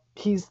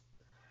 he's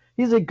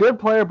a good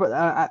player,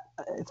 but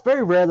it's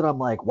very rare that I'm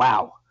like,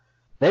 wow,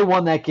 they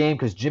won that game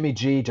because Jimmy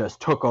G just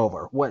took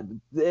over.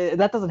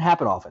 That doesn't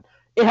happen often.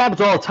 It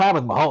happens all the time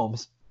with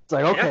Mahomes. It's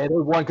like, okay, they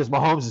won because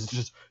Mahomes is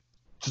just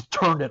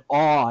turned it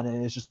on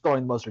and is just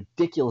throwing the most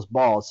ridiculous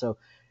balls. So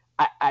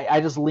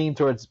I just lean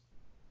towards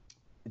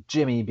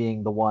Jimmy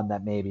being the one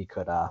that maybe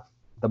could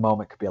the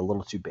moment could be a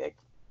little too big.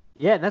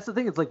 Yeah, and that's the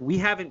thing. It's like we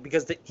haven't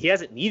because he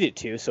hasn't needed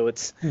to, so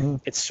it's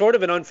sort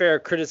of an unfair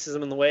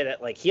criticism in the way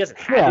that like he hasn't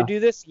had to do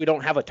this. We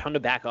don't have a ton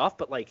to back off,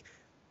 but like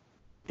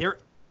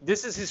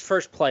this is his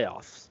first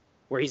playoffs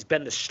where he's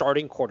been the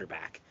starting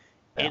quarterback,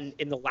 and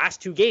in the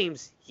last 2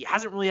 games he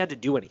hasn't really had to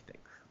do anything.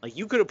 Like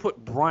you could have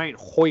put Brian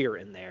Hoyer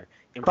in there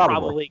and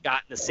probably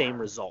gotten the same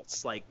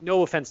results. Like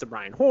no offense to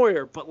Brian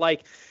Hoyer, but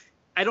like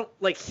I don't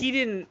like he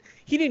didn't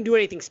do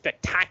anything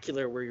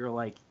spectacular where you're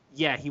like,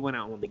 yeah, he went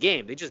out and won the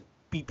game. They just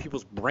beat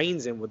people's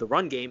brains in with the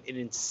run game and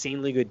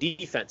insanely good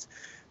defense.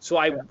 So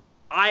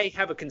I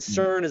have a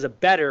concern as a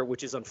bettor,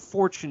 which is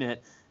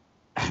unfortunate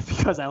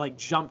because I like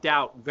jumped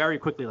out very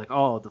quickly like,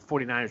 oh, the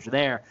 49ers are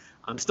there.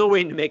 I'm still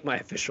waiting to make my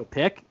official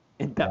pick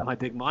and bet my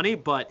big money,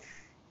 but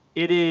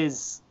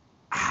it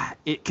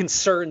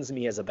concerns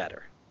me as a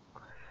bettor.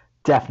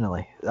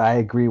 Definitely. I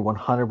agree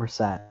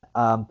 100%.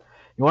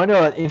 You want to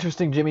know an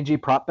interesting Jimmy G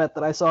prop bet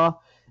that I saw?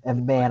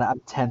 And man,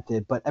 I'm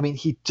tempted, but I mean,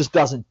 he just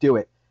doesn't do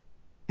it.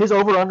 His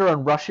over/under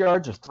on rush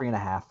yards is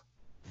 3.5.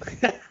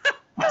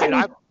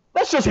 Dude,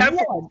 that's just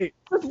one.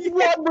 That's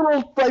one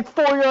little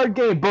 4-yard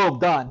game. Boom,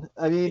 done.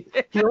 I mean,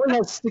 he only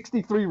has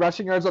 63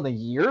 rushing yards on the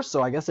year,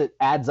 so I guess it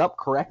adds up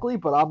correctly.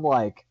 But I'm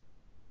like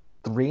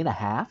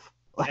 3.5.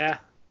 Yeah.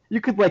 You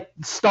could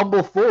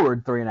stumble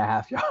forward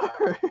 3.5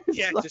 yards.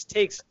 Yeah, it just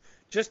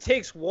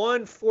takes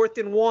 1 4th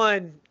and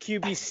 1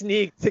 QB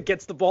sneak that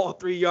gets the ball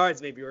 3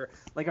 yards maybe, or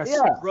like a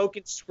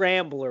broken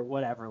scramble or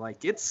whatever.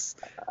 Like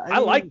I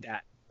like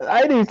that.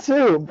 I do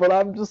too, but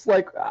I'm just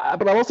but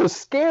I'm also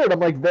scared. I'm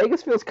like,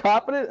 Vegas feels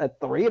confident at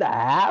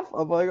 3.5.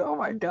 I'm like, oh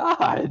my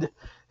god.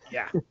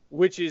 Yeah,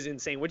 which is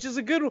insane. Which is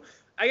a good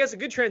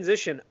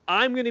transition.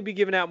 I'm going to be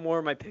giving out more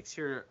of my picks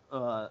here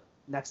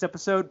next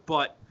episode,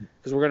 but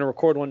because we're going to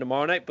record one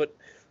tomorrow night. But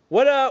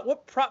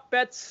what prop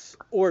bets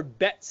or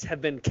bets have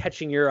been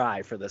catching your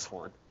eye for this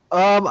one?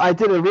 I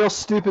did a real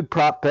stupid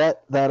prop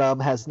bet that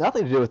has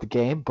nothing to do with the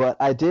game, but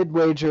I did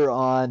wager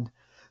on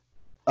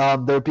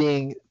there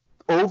being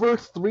over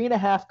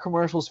 3.5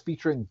 commercials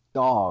featuring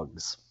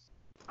dogs.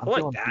 I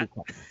like that.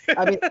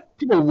 I mean,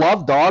 people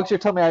love dogs. You're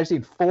telling me I've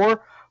seen four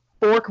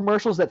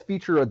commercials that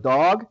feature a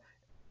dog.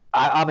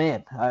 I'm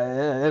in.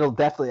 It'll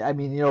definitely. I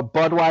mean,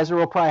 Budweiser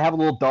will probably have a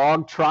little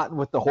dog trotting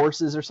with the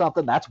horses or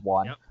something. That's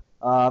one.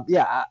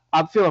 Yep.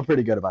 I'm feeling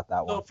pretty good about that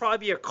one. There'll probably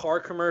be a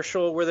car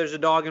commercial where there's a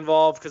dog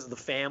involved because of the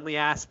family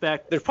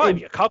aspect. There'll probably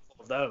be a couple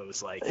of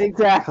those.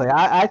 Exactly.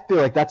 I feel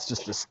like that's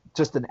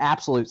just an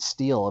absolute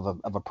steal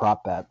of a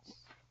prop bet.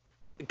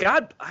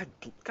 God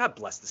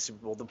bless the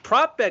Super Bowl. The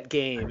prop bet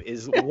game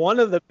is one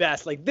of the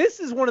best. This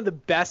is one of the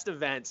best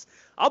events.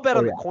 I'll bet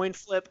on the coin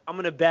flip. I'm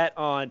going to bet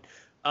on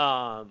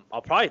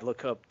I'll probably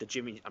look up the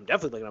Jimmy. I'm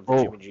definitely looking up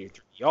the Jimmy G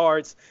 3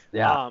 yards.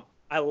 Yeah.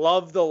 I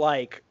love the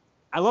live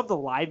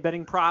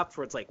betting props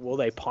where it's will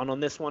they punt on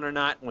this one or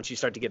not once you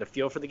start to get a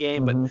feel for the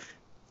game. Mm-hmm. But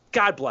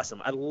God bless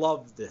them. I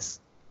love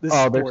this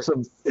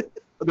sport.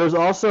 There's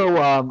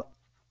also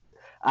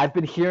I've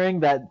been hearing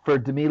that for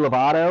Demi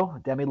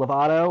Lovato,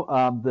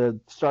 the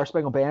Star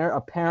Spangled Banner,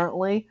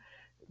 apparently,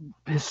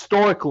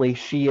 historically,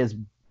 she is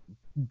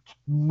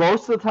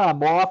most of the time,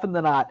 more often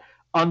than not,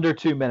 under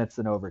 2 minutes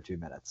than over 2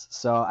 minutes.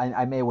 So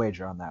I may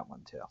wager on that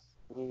one too.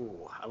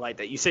 Ooh, I like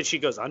that. You said she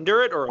goes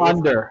under it or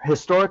under? Over?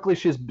 Historically,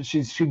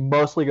 she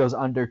mostly goes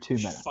under 2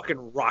 minutes. She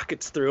fucking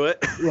rockets through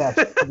it. Yeah,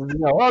 I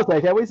was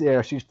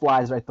like, she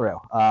flies right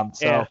through.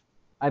 So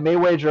I may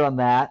wager on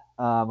that.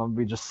 I'm gonna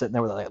be just sitting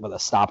there with a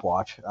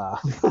stopwatch.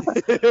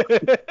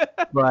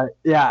 But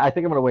yeah, I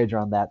think I'm gonna wager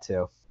on that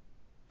too.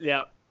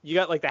 Yeah, you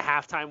got the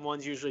halftime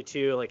ones usually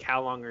too.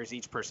 How long is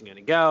each person gonna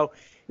go?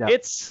 Yeah.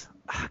 It's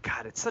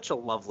such a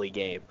lovely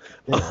game.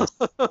 Yeah.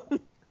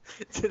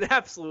 It's an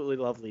absolutely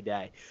lovely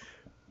day.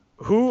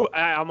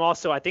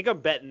 I think I'm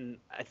betting.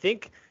 I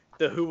think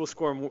who will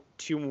score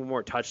 2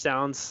 more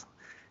touchdowns.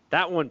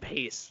 That one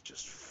pays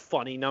just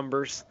funny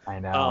numbers. I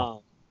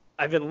know.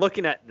 I've been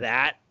looking at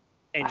that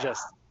and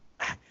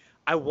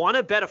I want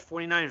to bet a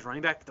 49ers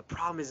running back, but the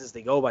problem is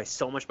they go by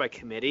so much by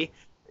committee.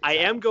 I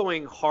am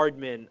going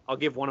Hardman. I'll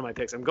give one of my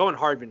picks. I'm going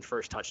Hardman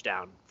first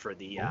touchdown for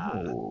the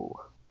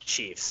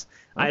Chiefs.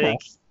 Okay.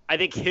 I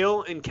think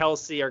Hill and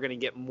Kelsey are going to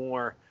get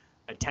more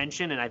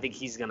attention, and I think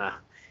he's gonna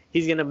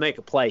make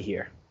a play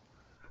here.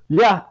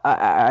 Yeah,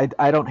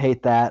 I don't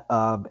hate that.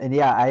 And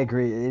yeah, I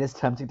agree. It is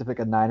tempting to pick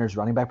a Niners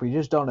running back, but you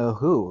just don't know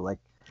who. Like,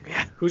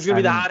 Yeah, who's gonna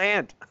be the hot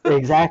hand?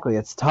 Exactly,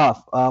 it's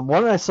tough. One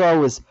that I saw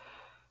was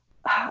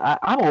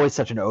I'm always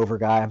such an over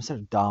guy. I'm so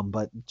dumb,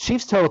 but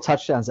Chiefs total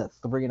touchdowns at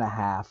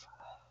 3.5.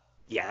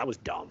 Yeah, that was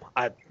dumb.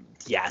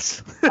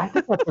 Yes. I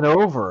think that's an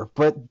over,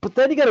 but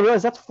then you got to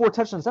realize that's 4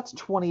 touchdowns. That's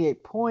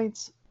 28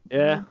 points.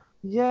 Yeah.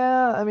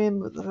 Yeah, I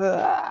mean,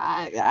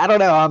 I don't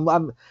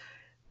know.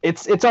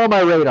 It's on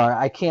my radar.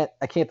 I can't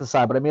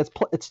decide, but I mean,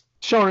 it's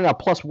showing up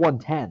plus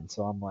 110.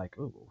 So I'm like,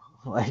 ooh,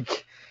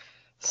 like,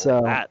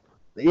 so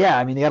yeah.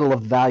 I mean, you got to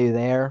love the value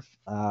there.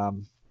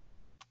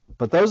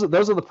 But those are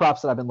the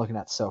props that I've been looking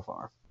at so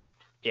far.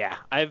 Yeah,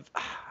 I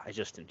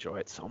just enjoy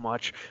it so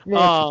much.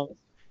 Yeah,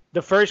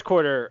 The first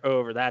quarter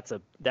over, that's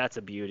a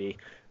beauty.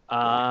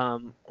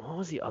 What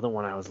was the other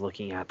one I was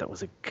looking at that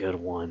was a good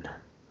one?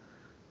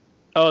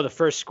 Oh, the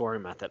first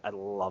scoring method. I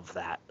love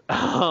that.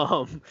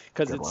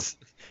 Because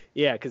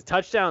because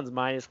touchdowns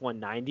minus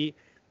 190.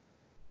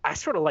 I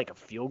sort of like a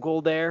field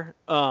goal there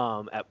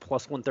at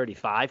plus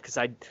 135 because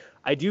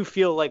I do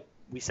feel like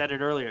we said it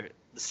earlier.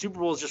 The Super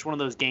Bowl is just one of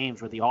those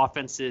games where the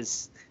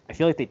offenses, I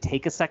feel like they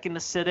take a second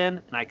to sit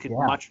in, and I could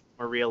much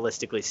more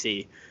realistically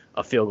see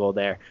a field goal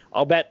there.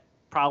 I'll bet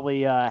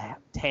probably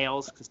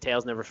tails, because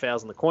tails never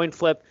fails in the coin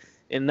flip,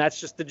 and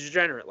that's just the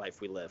degenerate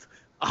life we live.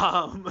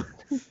 I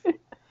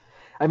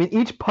mean,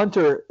 each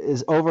punter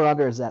is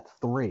over-under is at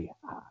 3.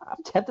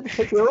 I'm tempted to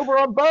take the over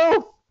on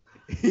both.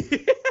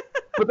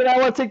 But then I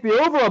want to take the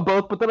over on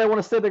both, but then I want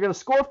to say they're going to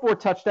score 4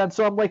 touchdowns,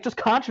 so I'm like just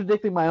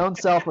contradicting my own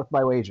self with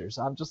my wagers.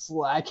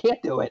 I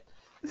can't do it.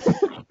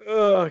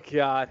 Oh,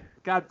 God.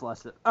 God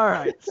bless it. All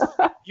right.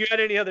 You had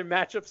any other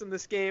matchups in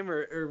this game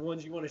or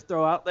ones you want to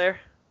throw out there?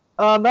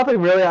 Nothing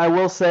really. I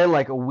will say,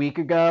 like a week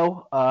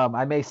ago,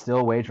 I may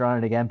still wager on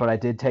it again, but I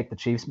did take the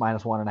Chiefs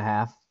minus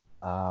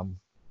 1.5.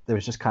 It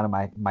was just kind of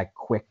my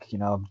quick,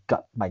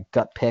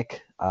 gut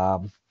pick.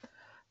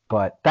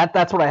 But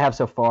that's what I have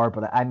so far.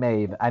 But I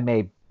may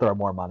throw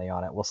more money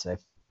on it. We'll see.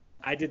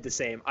 I did the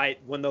same.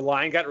 When the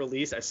line got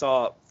released, I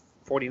saw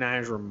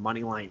 49ers were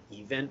money line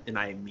even, and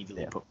I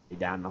immediately put it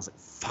down. And I was like,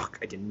 "Fuck!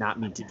 I did not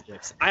mean to do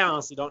this." I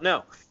honestly don't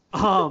know.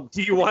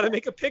 Do you want to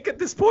make a pick at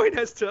this point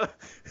as to?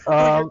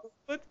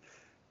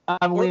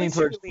 I'm leaning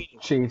towards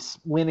Chiefs.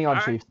 Leaning on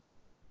Chiefs.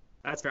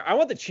 That's fair. I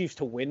want the Chiefs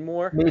to win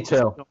more. Me too. I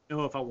don't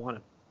know if I want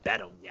to bet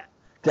them yet.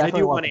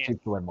 Definitely want the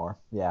Chiefs to win more.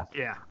 Yeah.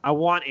 Yeah, I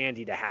want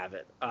Andy to have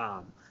it.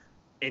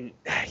 And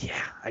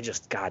yeah, I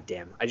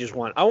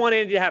want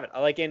Andy to have it.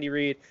 I like Andy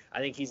Reid. I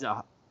think he's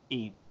a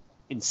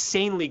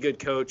insanely good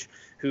coach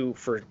who,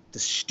 for the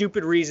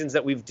stupid reasons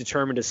that we've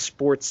determined as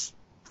sports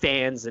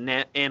fans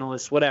and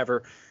analysts,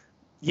 whatever,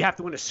 you have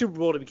to win a Super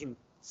Bowl to be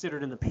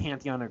considered in the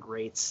pantheon of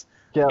greats.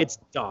 Yep. It's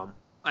dumb.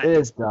 It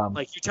is dumb.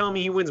 Like, you're telling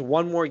me he wins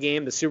one more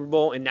game, the Super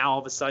Bowl, and now all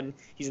of a sudden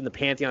he's in the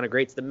pantheon of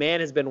greats. The man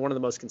has been one of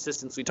the most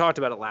consistent. We talked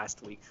about it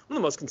last week. One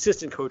of the most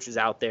consistent coaches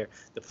out there.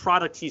 The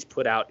product he's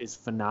put out is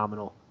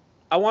phenomenal.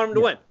 I want him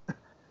to win.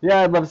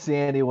 Yeah, I'd love to see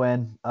Andy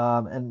win.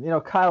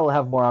 And Kyle will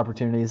have more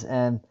opportunities.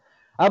 And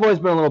I've always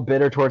been a little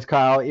bitter towards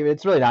Kyle.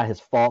 It's really not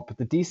his fault, but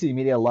the DC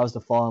media loves to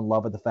fall in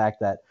love with the fact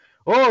that,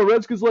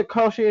 Redskins let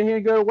Kyle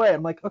Shanahan go away.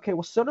 I'm like, okay,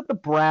 well, so did the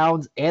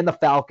Browns and the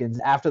Falcons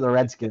after the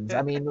Redskins.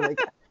 I mean, like,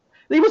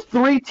 it was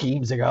 3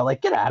 teams ago.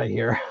 Like, get out of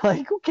here.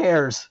 Like, who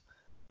cares?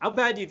 How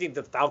bad do you think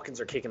the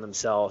Falcons are kicking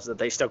themselves that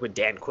they stuck with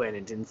Dan Quinn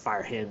and didn't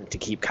fire him to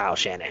keep Kyle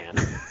Shanahan?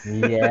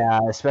 Yeah,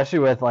 especially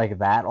with, like,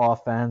 that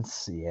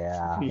offense.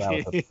 Yeah,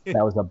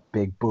 that was a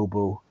big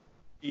boo-boo.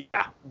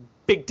 Yeah,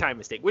 big time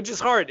mistake, which is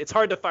hard. It's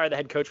hard to fire the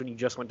head coach when you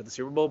just went to the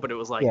Super Bowl, but it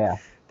was like,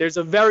 there's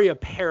a very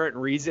apparent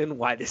reason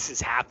why this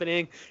is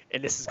happening,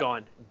 and this has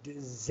gone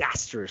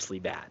disastrously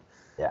bad.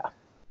 Yeah.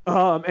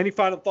 Any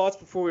final thoughts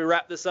before we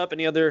wrap this up?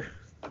 Any other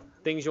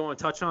things you want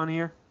to touch on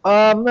here?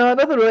 No,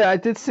 nothing really. I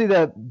did see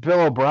that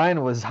Bill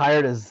O'Brien was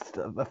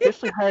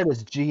officially hired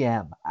as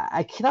GM.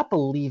 I cannot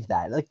believe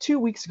that. Like 2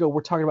 weeks ago,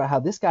 we're talking about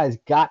how this guy's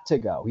got to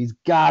go. He's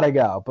got to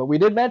go. But we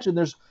did mention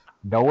there's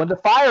no one to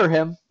fire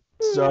him.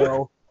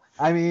 So,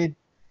 I mean,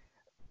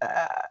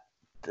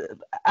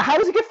 how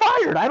does he get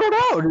fired? I don't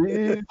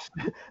know.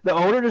 The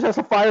owner just has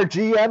to fire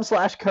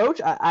GM/coach.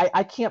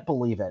 I can't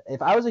believe it.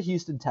 If I was a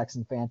Houston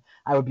Texan fan,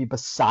 I would be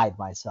beside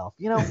myself.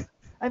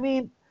 I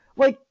mean,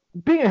 like,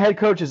 being a head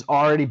coach is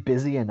already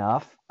busy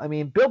enough. I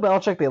mean, Bill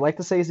Belichick, they like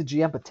to say he's a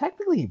GM, but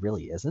technically he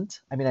really isn't.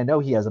 I mean, I know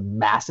he has a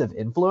massive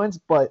influence,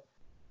 but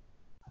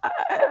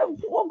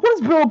what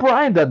has Bill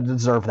O'Brien done to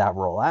deserve that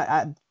role?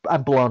 I'm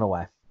blown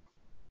away.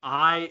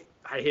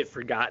 I had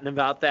forgotten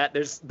about that.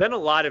 There's been a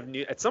lot of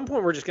news. At some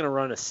point, we're just going to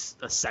run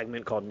a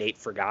segment called Nate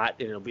Forgot,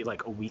 and it'll be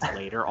like a week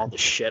later, all the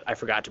shit I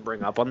forgot to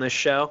bring up on this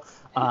show,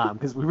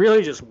 because we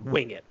really just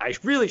wing it. I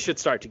really should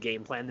start to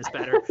game plan this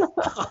better.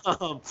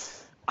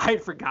 I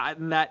had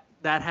forgotten that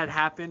had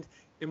happened,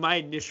 and my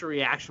initial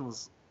reaction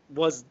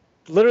was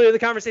literally the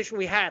conversation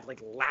we had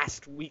like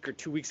last week or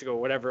 2 weeks ago,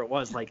 or whatever it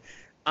was. Like,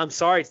 I'm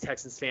sorry,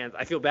 Texans fans.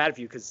 I feel bad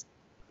for you because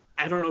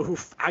I don't know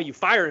how you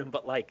fire him,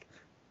 but like,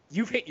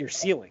 you've hit your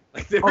ceiling.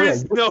 Like,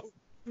 there's no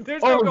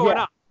going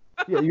up.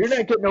 Yeah, you're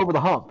not getting over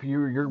the hump.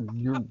 You're.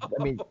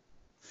 I mean,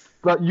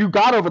 but you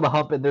got over the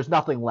hump, and there's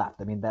nothing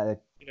left. I mean,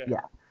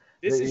 yeah.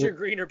 This is your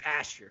greener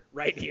pasture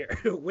right here.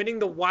 Winning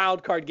the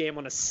wild card game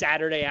on a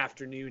Saturday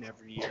afternoon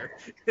every year,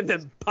 and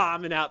then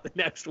bombing out the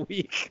next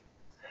week.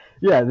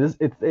 Yeah,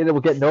 it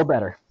will get no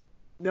better.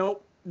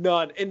 Nope,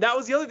 none. And that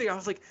was the other thing. I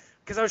was like,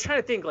 because I was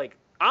trying to think, like,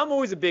 I'm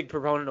always a big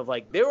proponent of,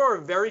 like, there are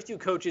very few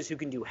coaches who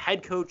can do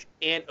head coach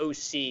and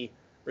OC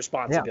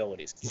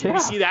responsibilities. Yeah. You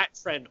see that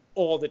trend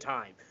all the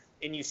time,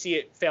 and you see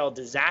it fail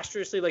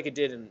disastrously like it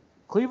did in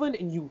Cleveland,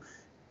 and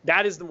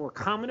that is the more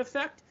common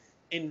effect.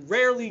 And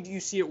rarely do you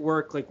see it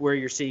work like where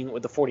you're seeing it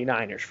with the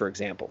 49ers, for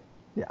example.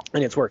 Yeah.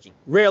 And it's working.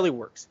 Rarely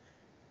works.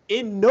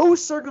 In no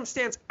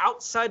circumstance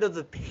outside of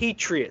the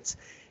Patriots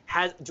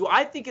do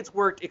I think it's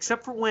worked,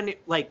 except for when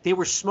they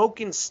were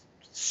smoking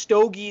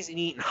stogies and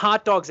eating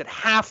hot dogs at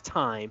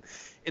halftime,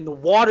 and the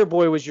water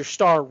boy was your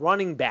star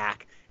running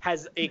back,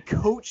 has a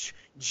coach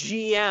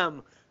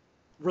GM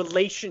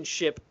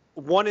relationship,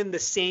 one in the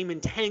same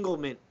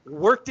entanglement,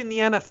 worked in the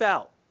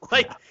NFL.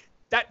 Like,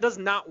 that does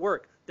not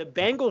work. The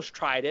Bengals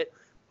tried it.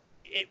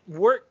 It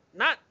worked.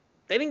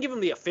 They didn't give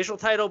him the official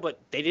title, but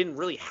they didn't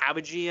really have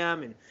a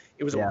GM, and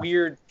it was a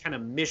weird kind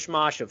of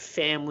mishmash of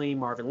family,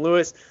 Marvin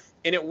Lewis,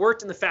 and it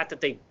worked in the fact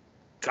that they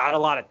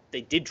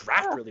did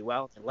draft really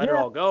well and let it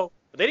all go,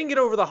 but they didn't get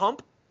over the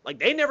hump. Like,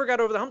 they never got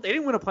over the hump. They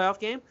didn't win a playoff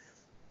game.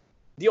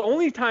 The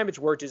only time it's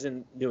worked is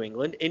in New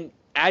England, and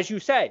as you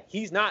said,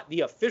 he's not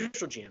the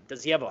official GM.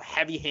 Does he have a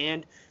heavy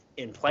hand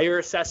in player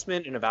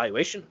assessment and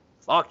evaluation?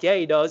 Fuck yeah,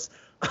 he does.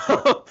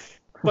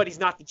 But he's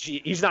not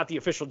the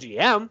official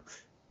GM,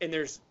 and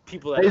there's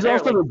people that he's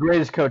also the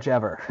greatest coach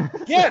ever.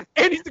 Yeah,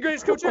 and he's the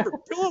greatest coach ever.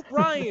 Bill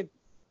O'Brien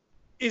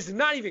is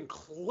not even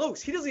close.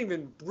 He doesn't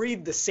even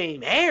breathe the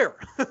same air.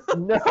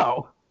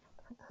 No,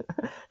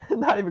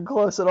 not even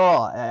close at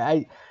all.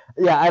 I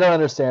don't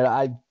understand.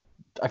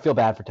 I feel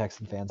bad for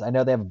Texan fans. I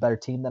know they have a better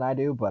team than I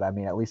do, but I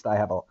mean, at least I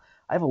have a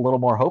little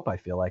more hope, I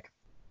feel like.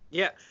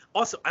 Yeah.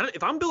 Also,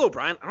 if I'm Bill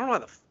O'Brien, I don't know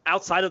why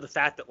outside of the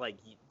fact that like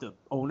the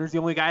owner's the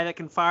only guy that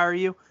can fire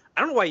you. I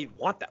don't know why you'd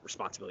want that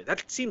responsibility.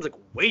 That seems like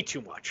way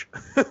too much.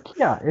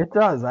 Yeah, it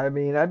does. I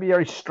mean, I'd be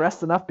already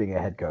stressed enough being a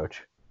head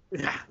coach.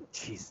 Yeah,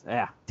 jeez,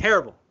 yeah,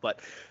 terrible.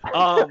 But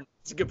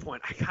it's a good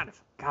point. I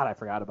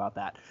forgot about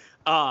that.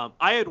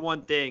 I had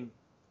one thing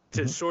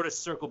to sort of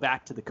circle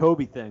back to the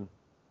Kobe thing.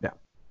 Yeah,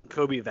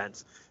 Kobe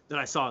events that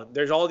I saw.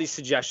 There's all these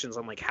suggestions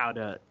on like how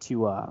to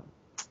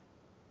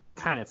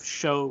kind of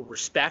show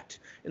respect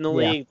in the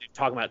league. They're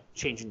talking about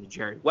changing the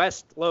Jerry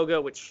West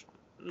logo, which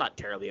I'm not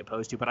terribly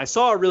opposed to, but I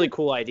saw a really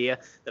cool idea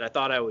that I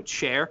thought I would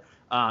share.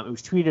 It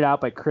was tweeted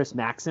out by Chris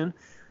Maxon.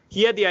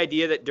 He had the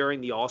idea that during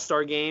the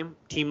All-Star game,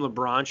 Team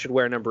LeBron should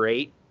wear number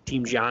 8,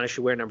 Team Giannis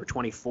should wear number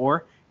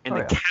 24, and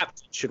the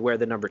captain should wear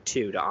the number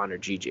 2 to honor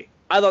Gigi.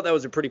 I thought that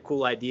was a pretty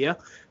cool idea,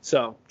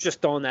 so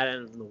just throwing that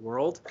into the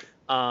world.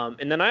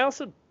 And then I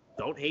also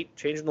don't hate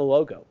changing the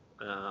logo,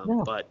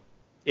 but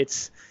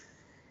it's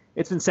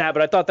been sad.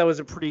 But I thought that was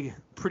a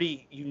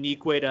pretty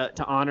unique way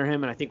to honor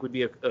him, and I think would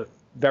be a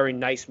very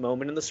nice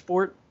moment in the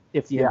sport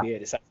if the NBA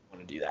decides to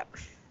want to do that.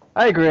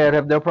 I agree. I'd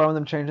have no problem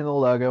with them changing the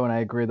logo, and I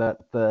agree that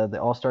the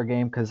All-Star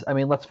game, because, I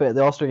mean, let's face it,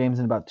 the All-Star game's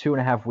in about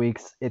 2.5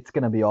 weeks. It's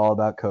going to be all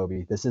about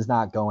Kobe. This is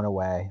not going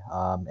away,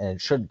 and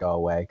it shouldn't go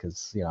away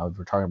because,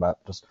 we're talking about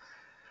just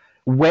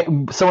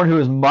someone who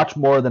is much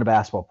more than a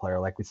basketball player.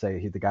 Like we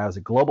say, the guy was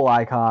a global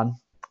icon.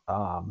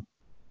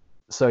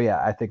 So,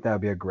 yeah, I think that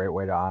would be a great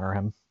way to honor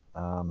him.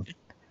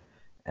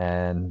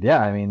 And,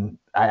 yeah, I mean,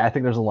 I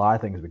think there's a lot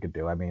of things we could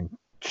do. I mean,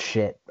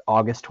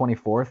 August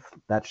 24th,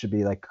 that should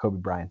be like Kobe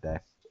Bryant Day,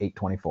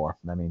 8/24.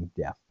 I mean,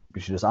 yeah, we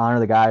should just honor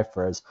the guy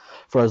for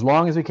as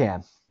long as we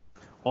can.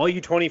 All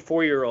you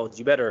 24-year-olds,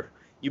 you better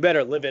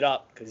live it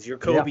up because your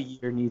Kobe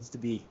year needs to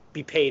be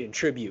paid in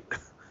tribute.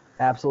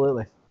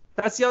 Absolutely.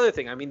 That's the other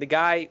thing. I mean, the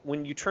guy,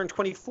 when you turn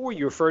 24,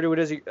 you refer to it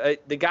as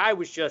the guy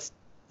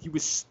he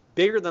was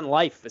bigger than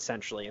life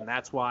essentially, and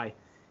that's why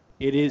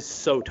it is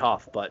so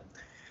tough. But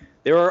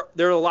there are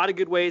a lot of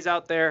good ways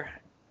out there.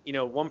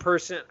 One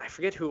person, I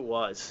forget who it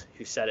was,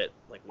 who said it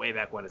like way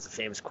back when. It's a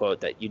famous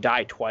quote that you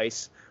die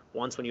twice,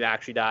 once when you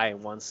actually die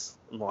and once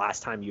the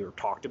last time you were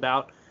talked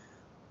about.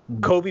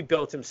 Mm-hmm. Kobe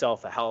built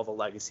himself a hell of a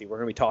legacy. We're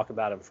going to be talking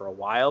about him for a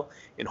while,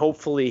 and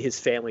hopefully his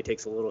family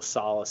takes a little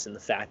solace in the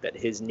fact that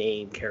his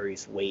name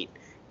carries weight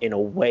in a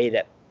way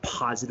that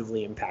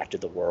positively impacted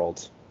the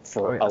world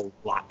for a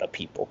lot of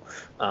people.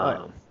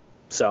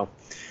 So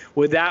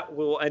with that,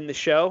 we'll end the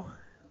show.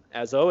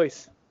 As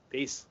always,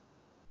 peace.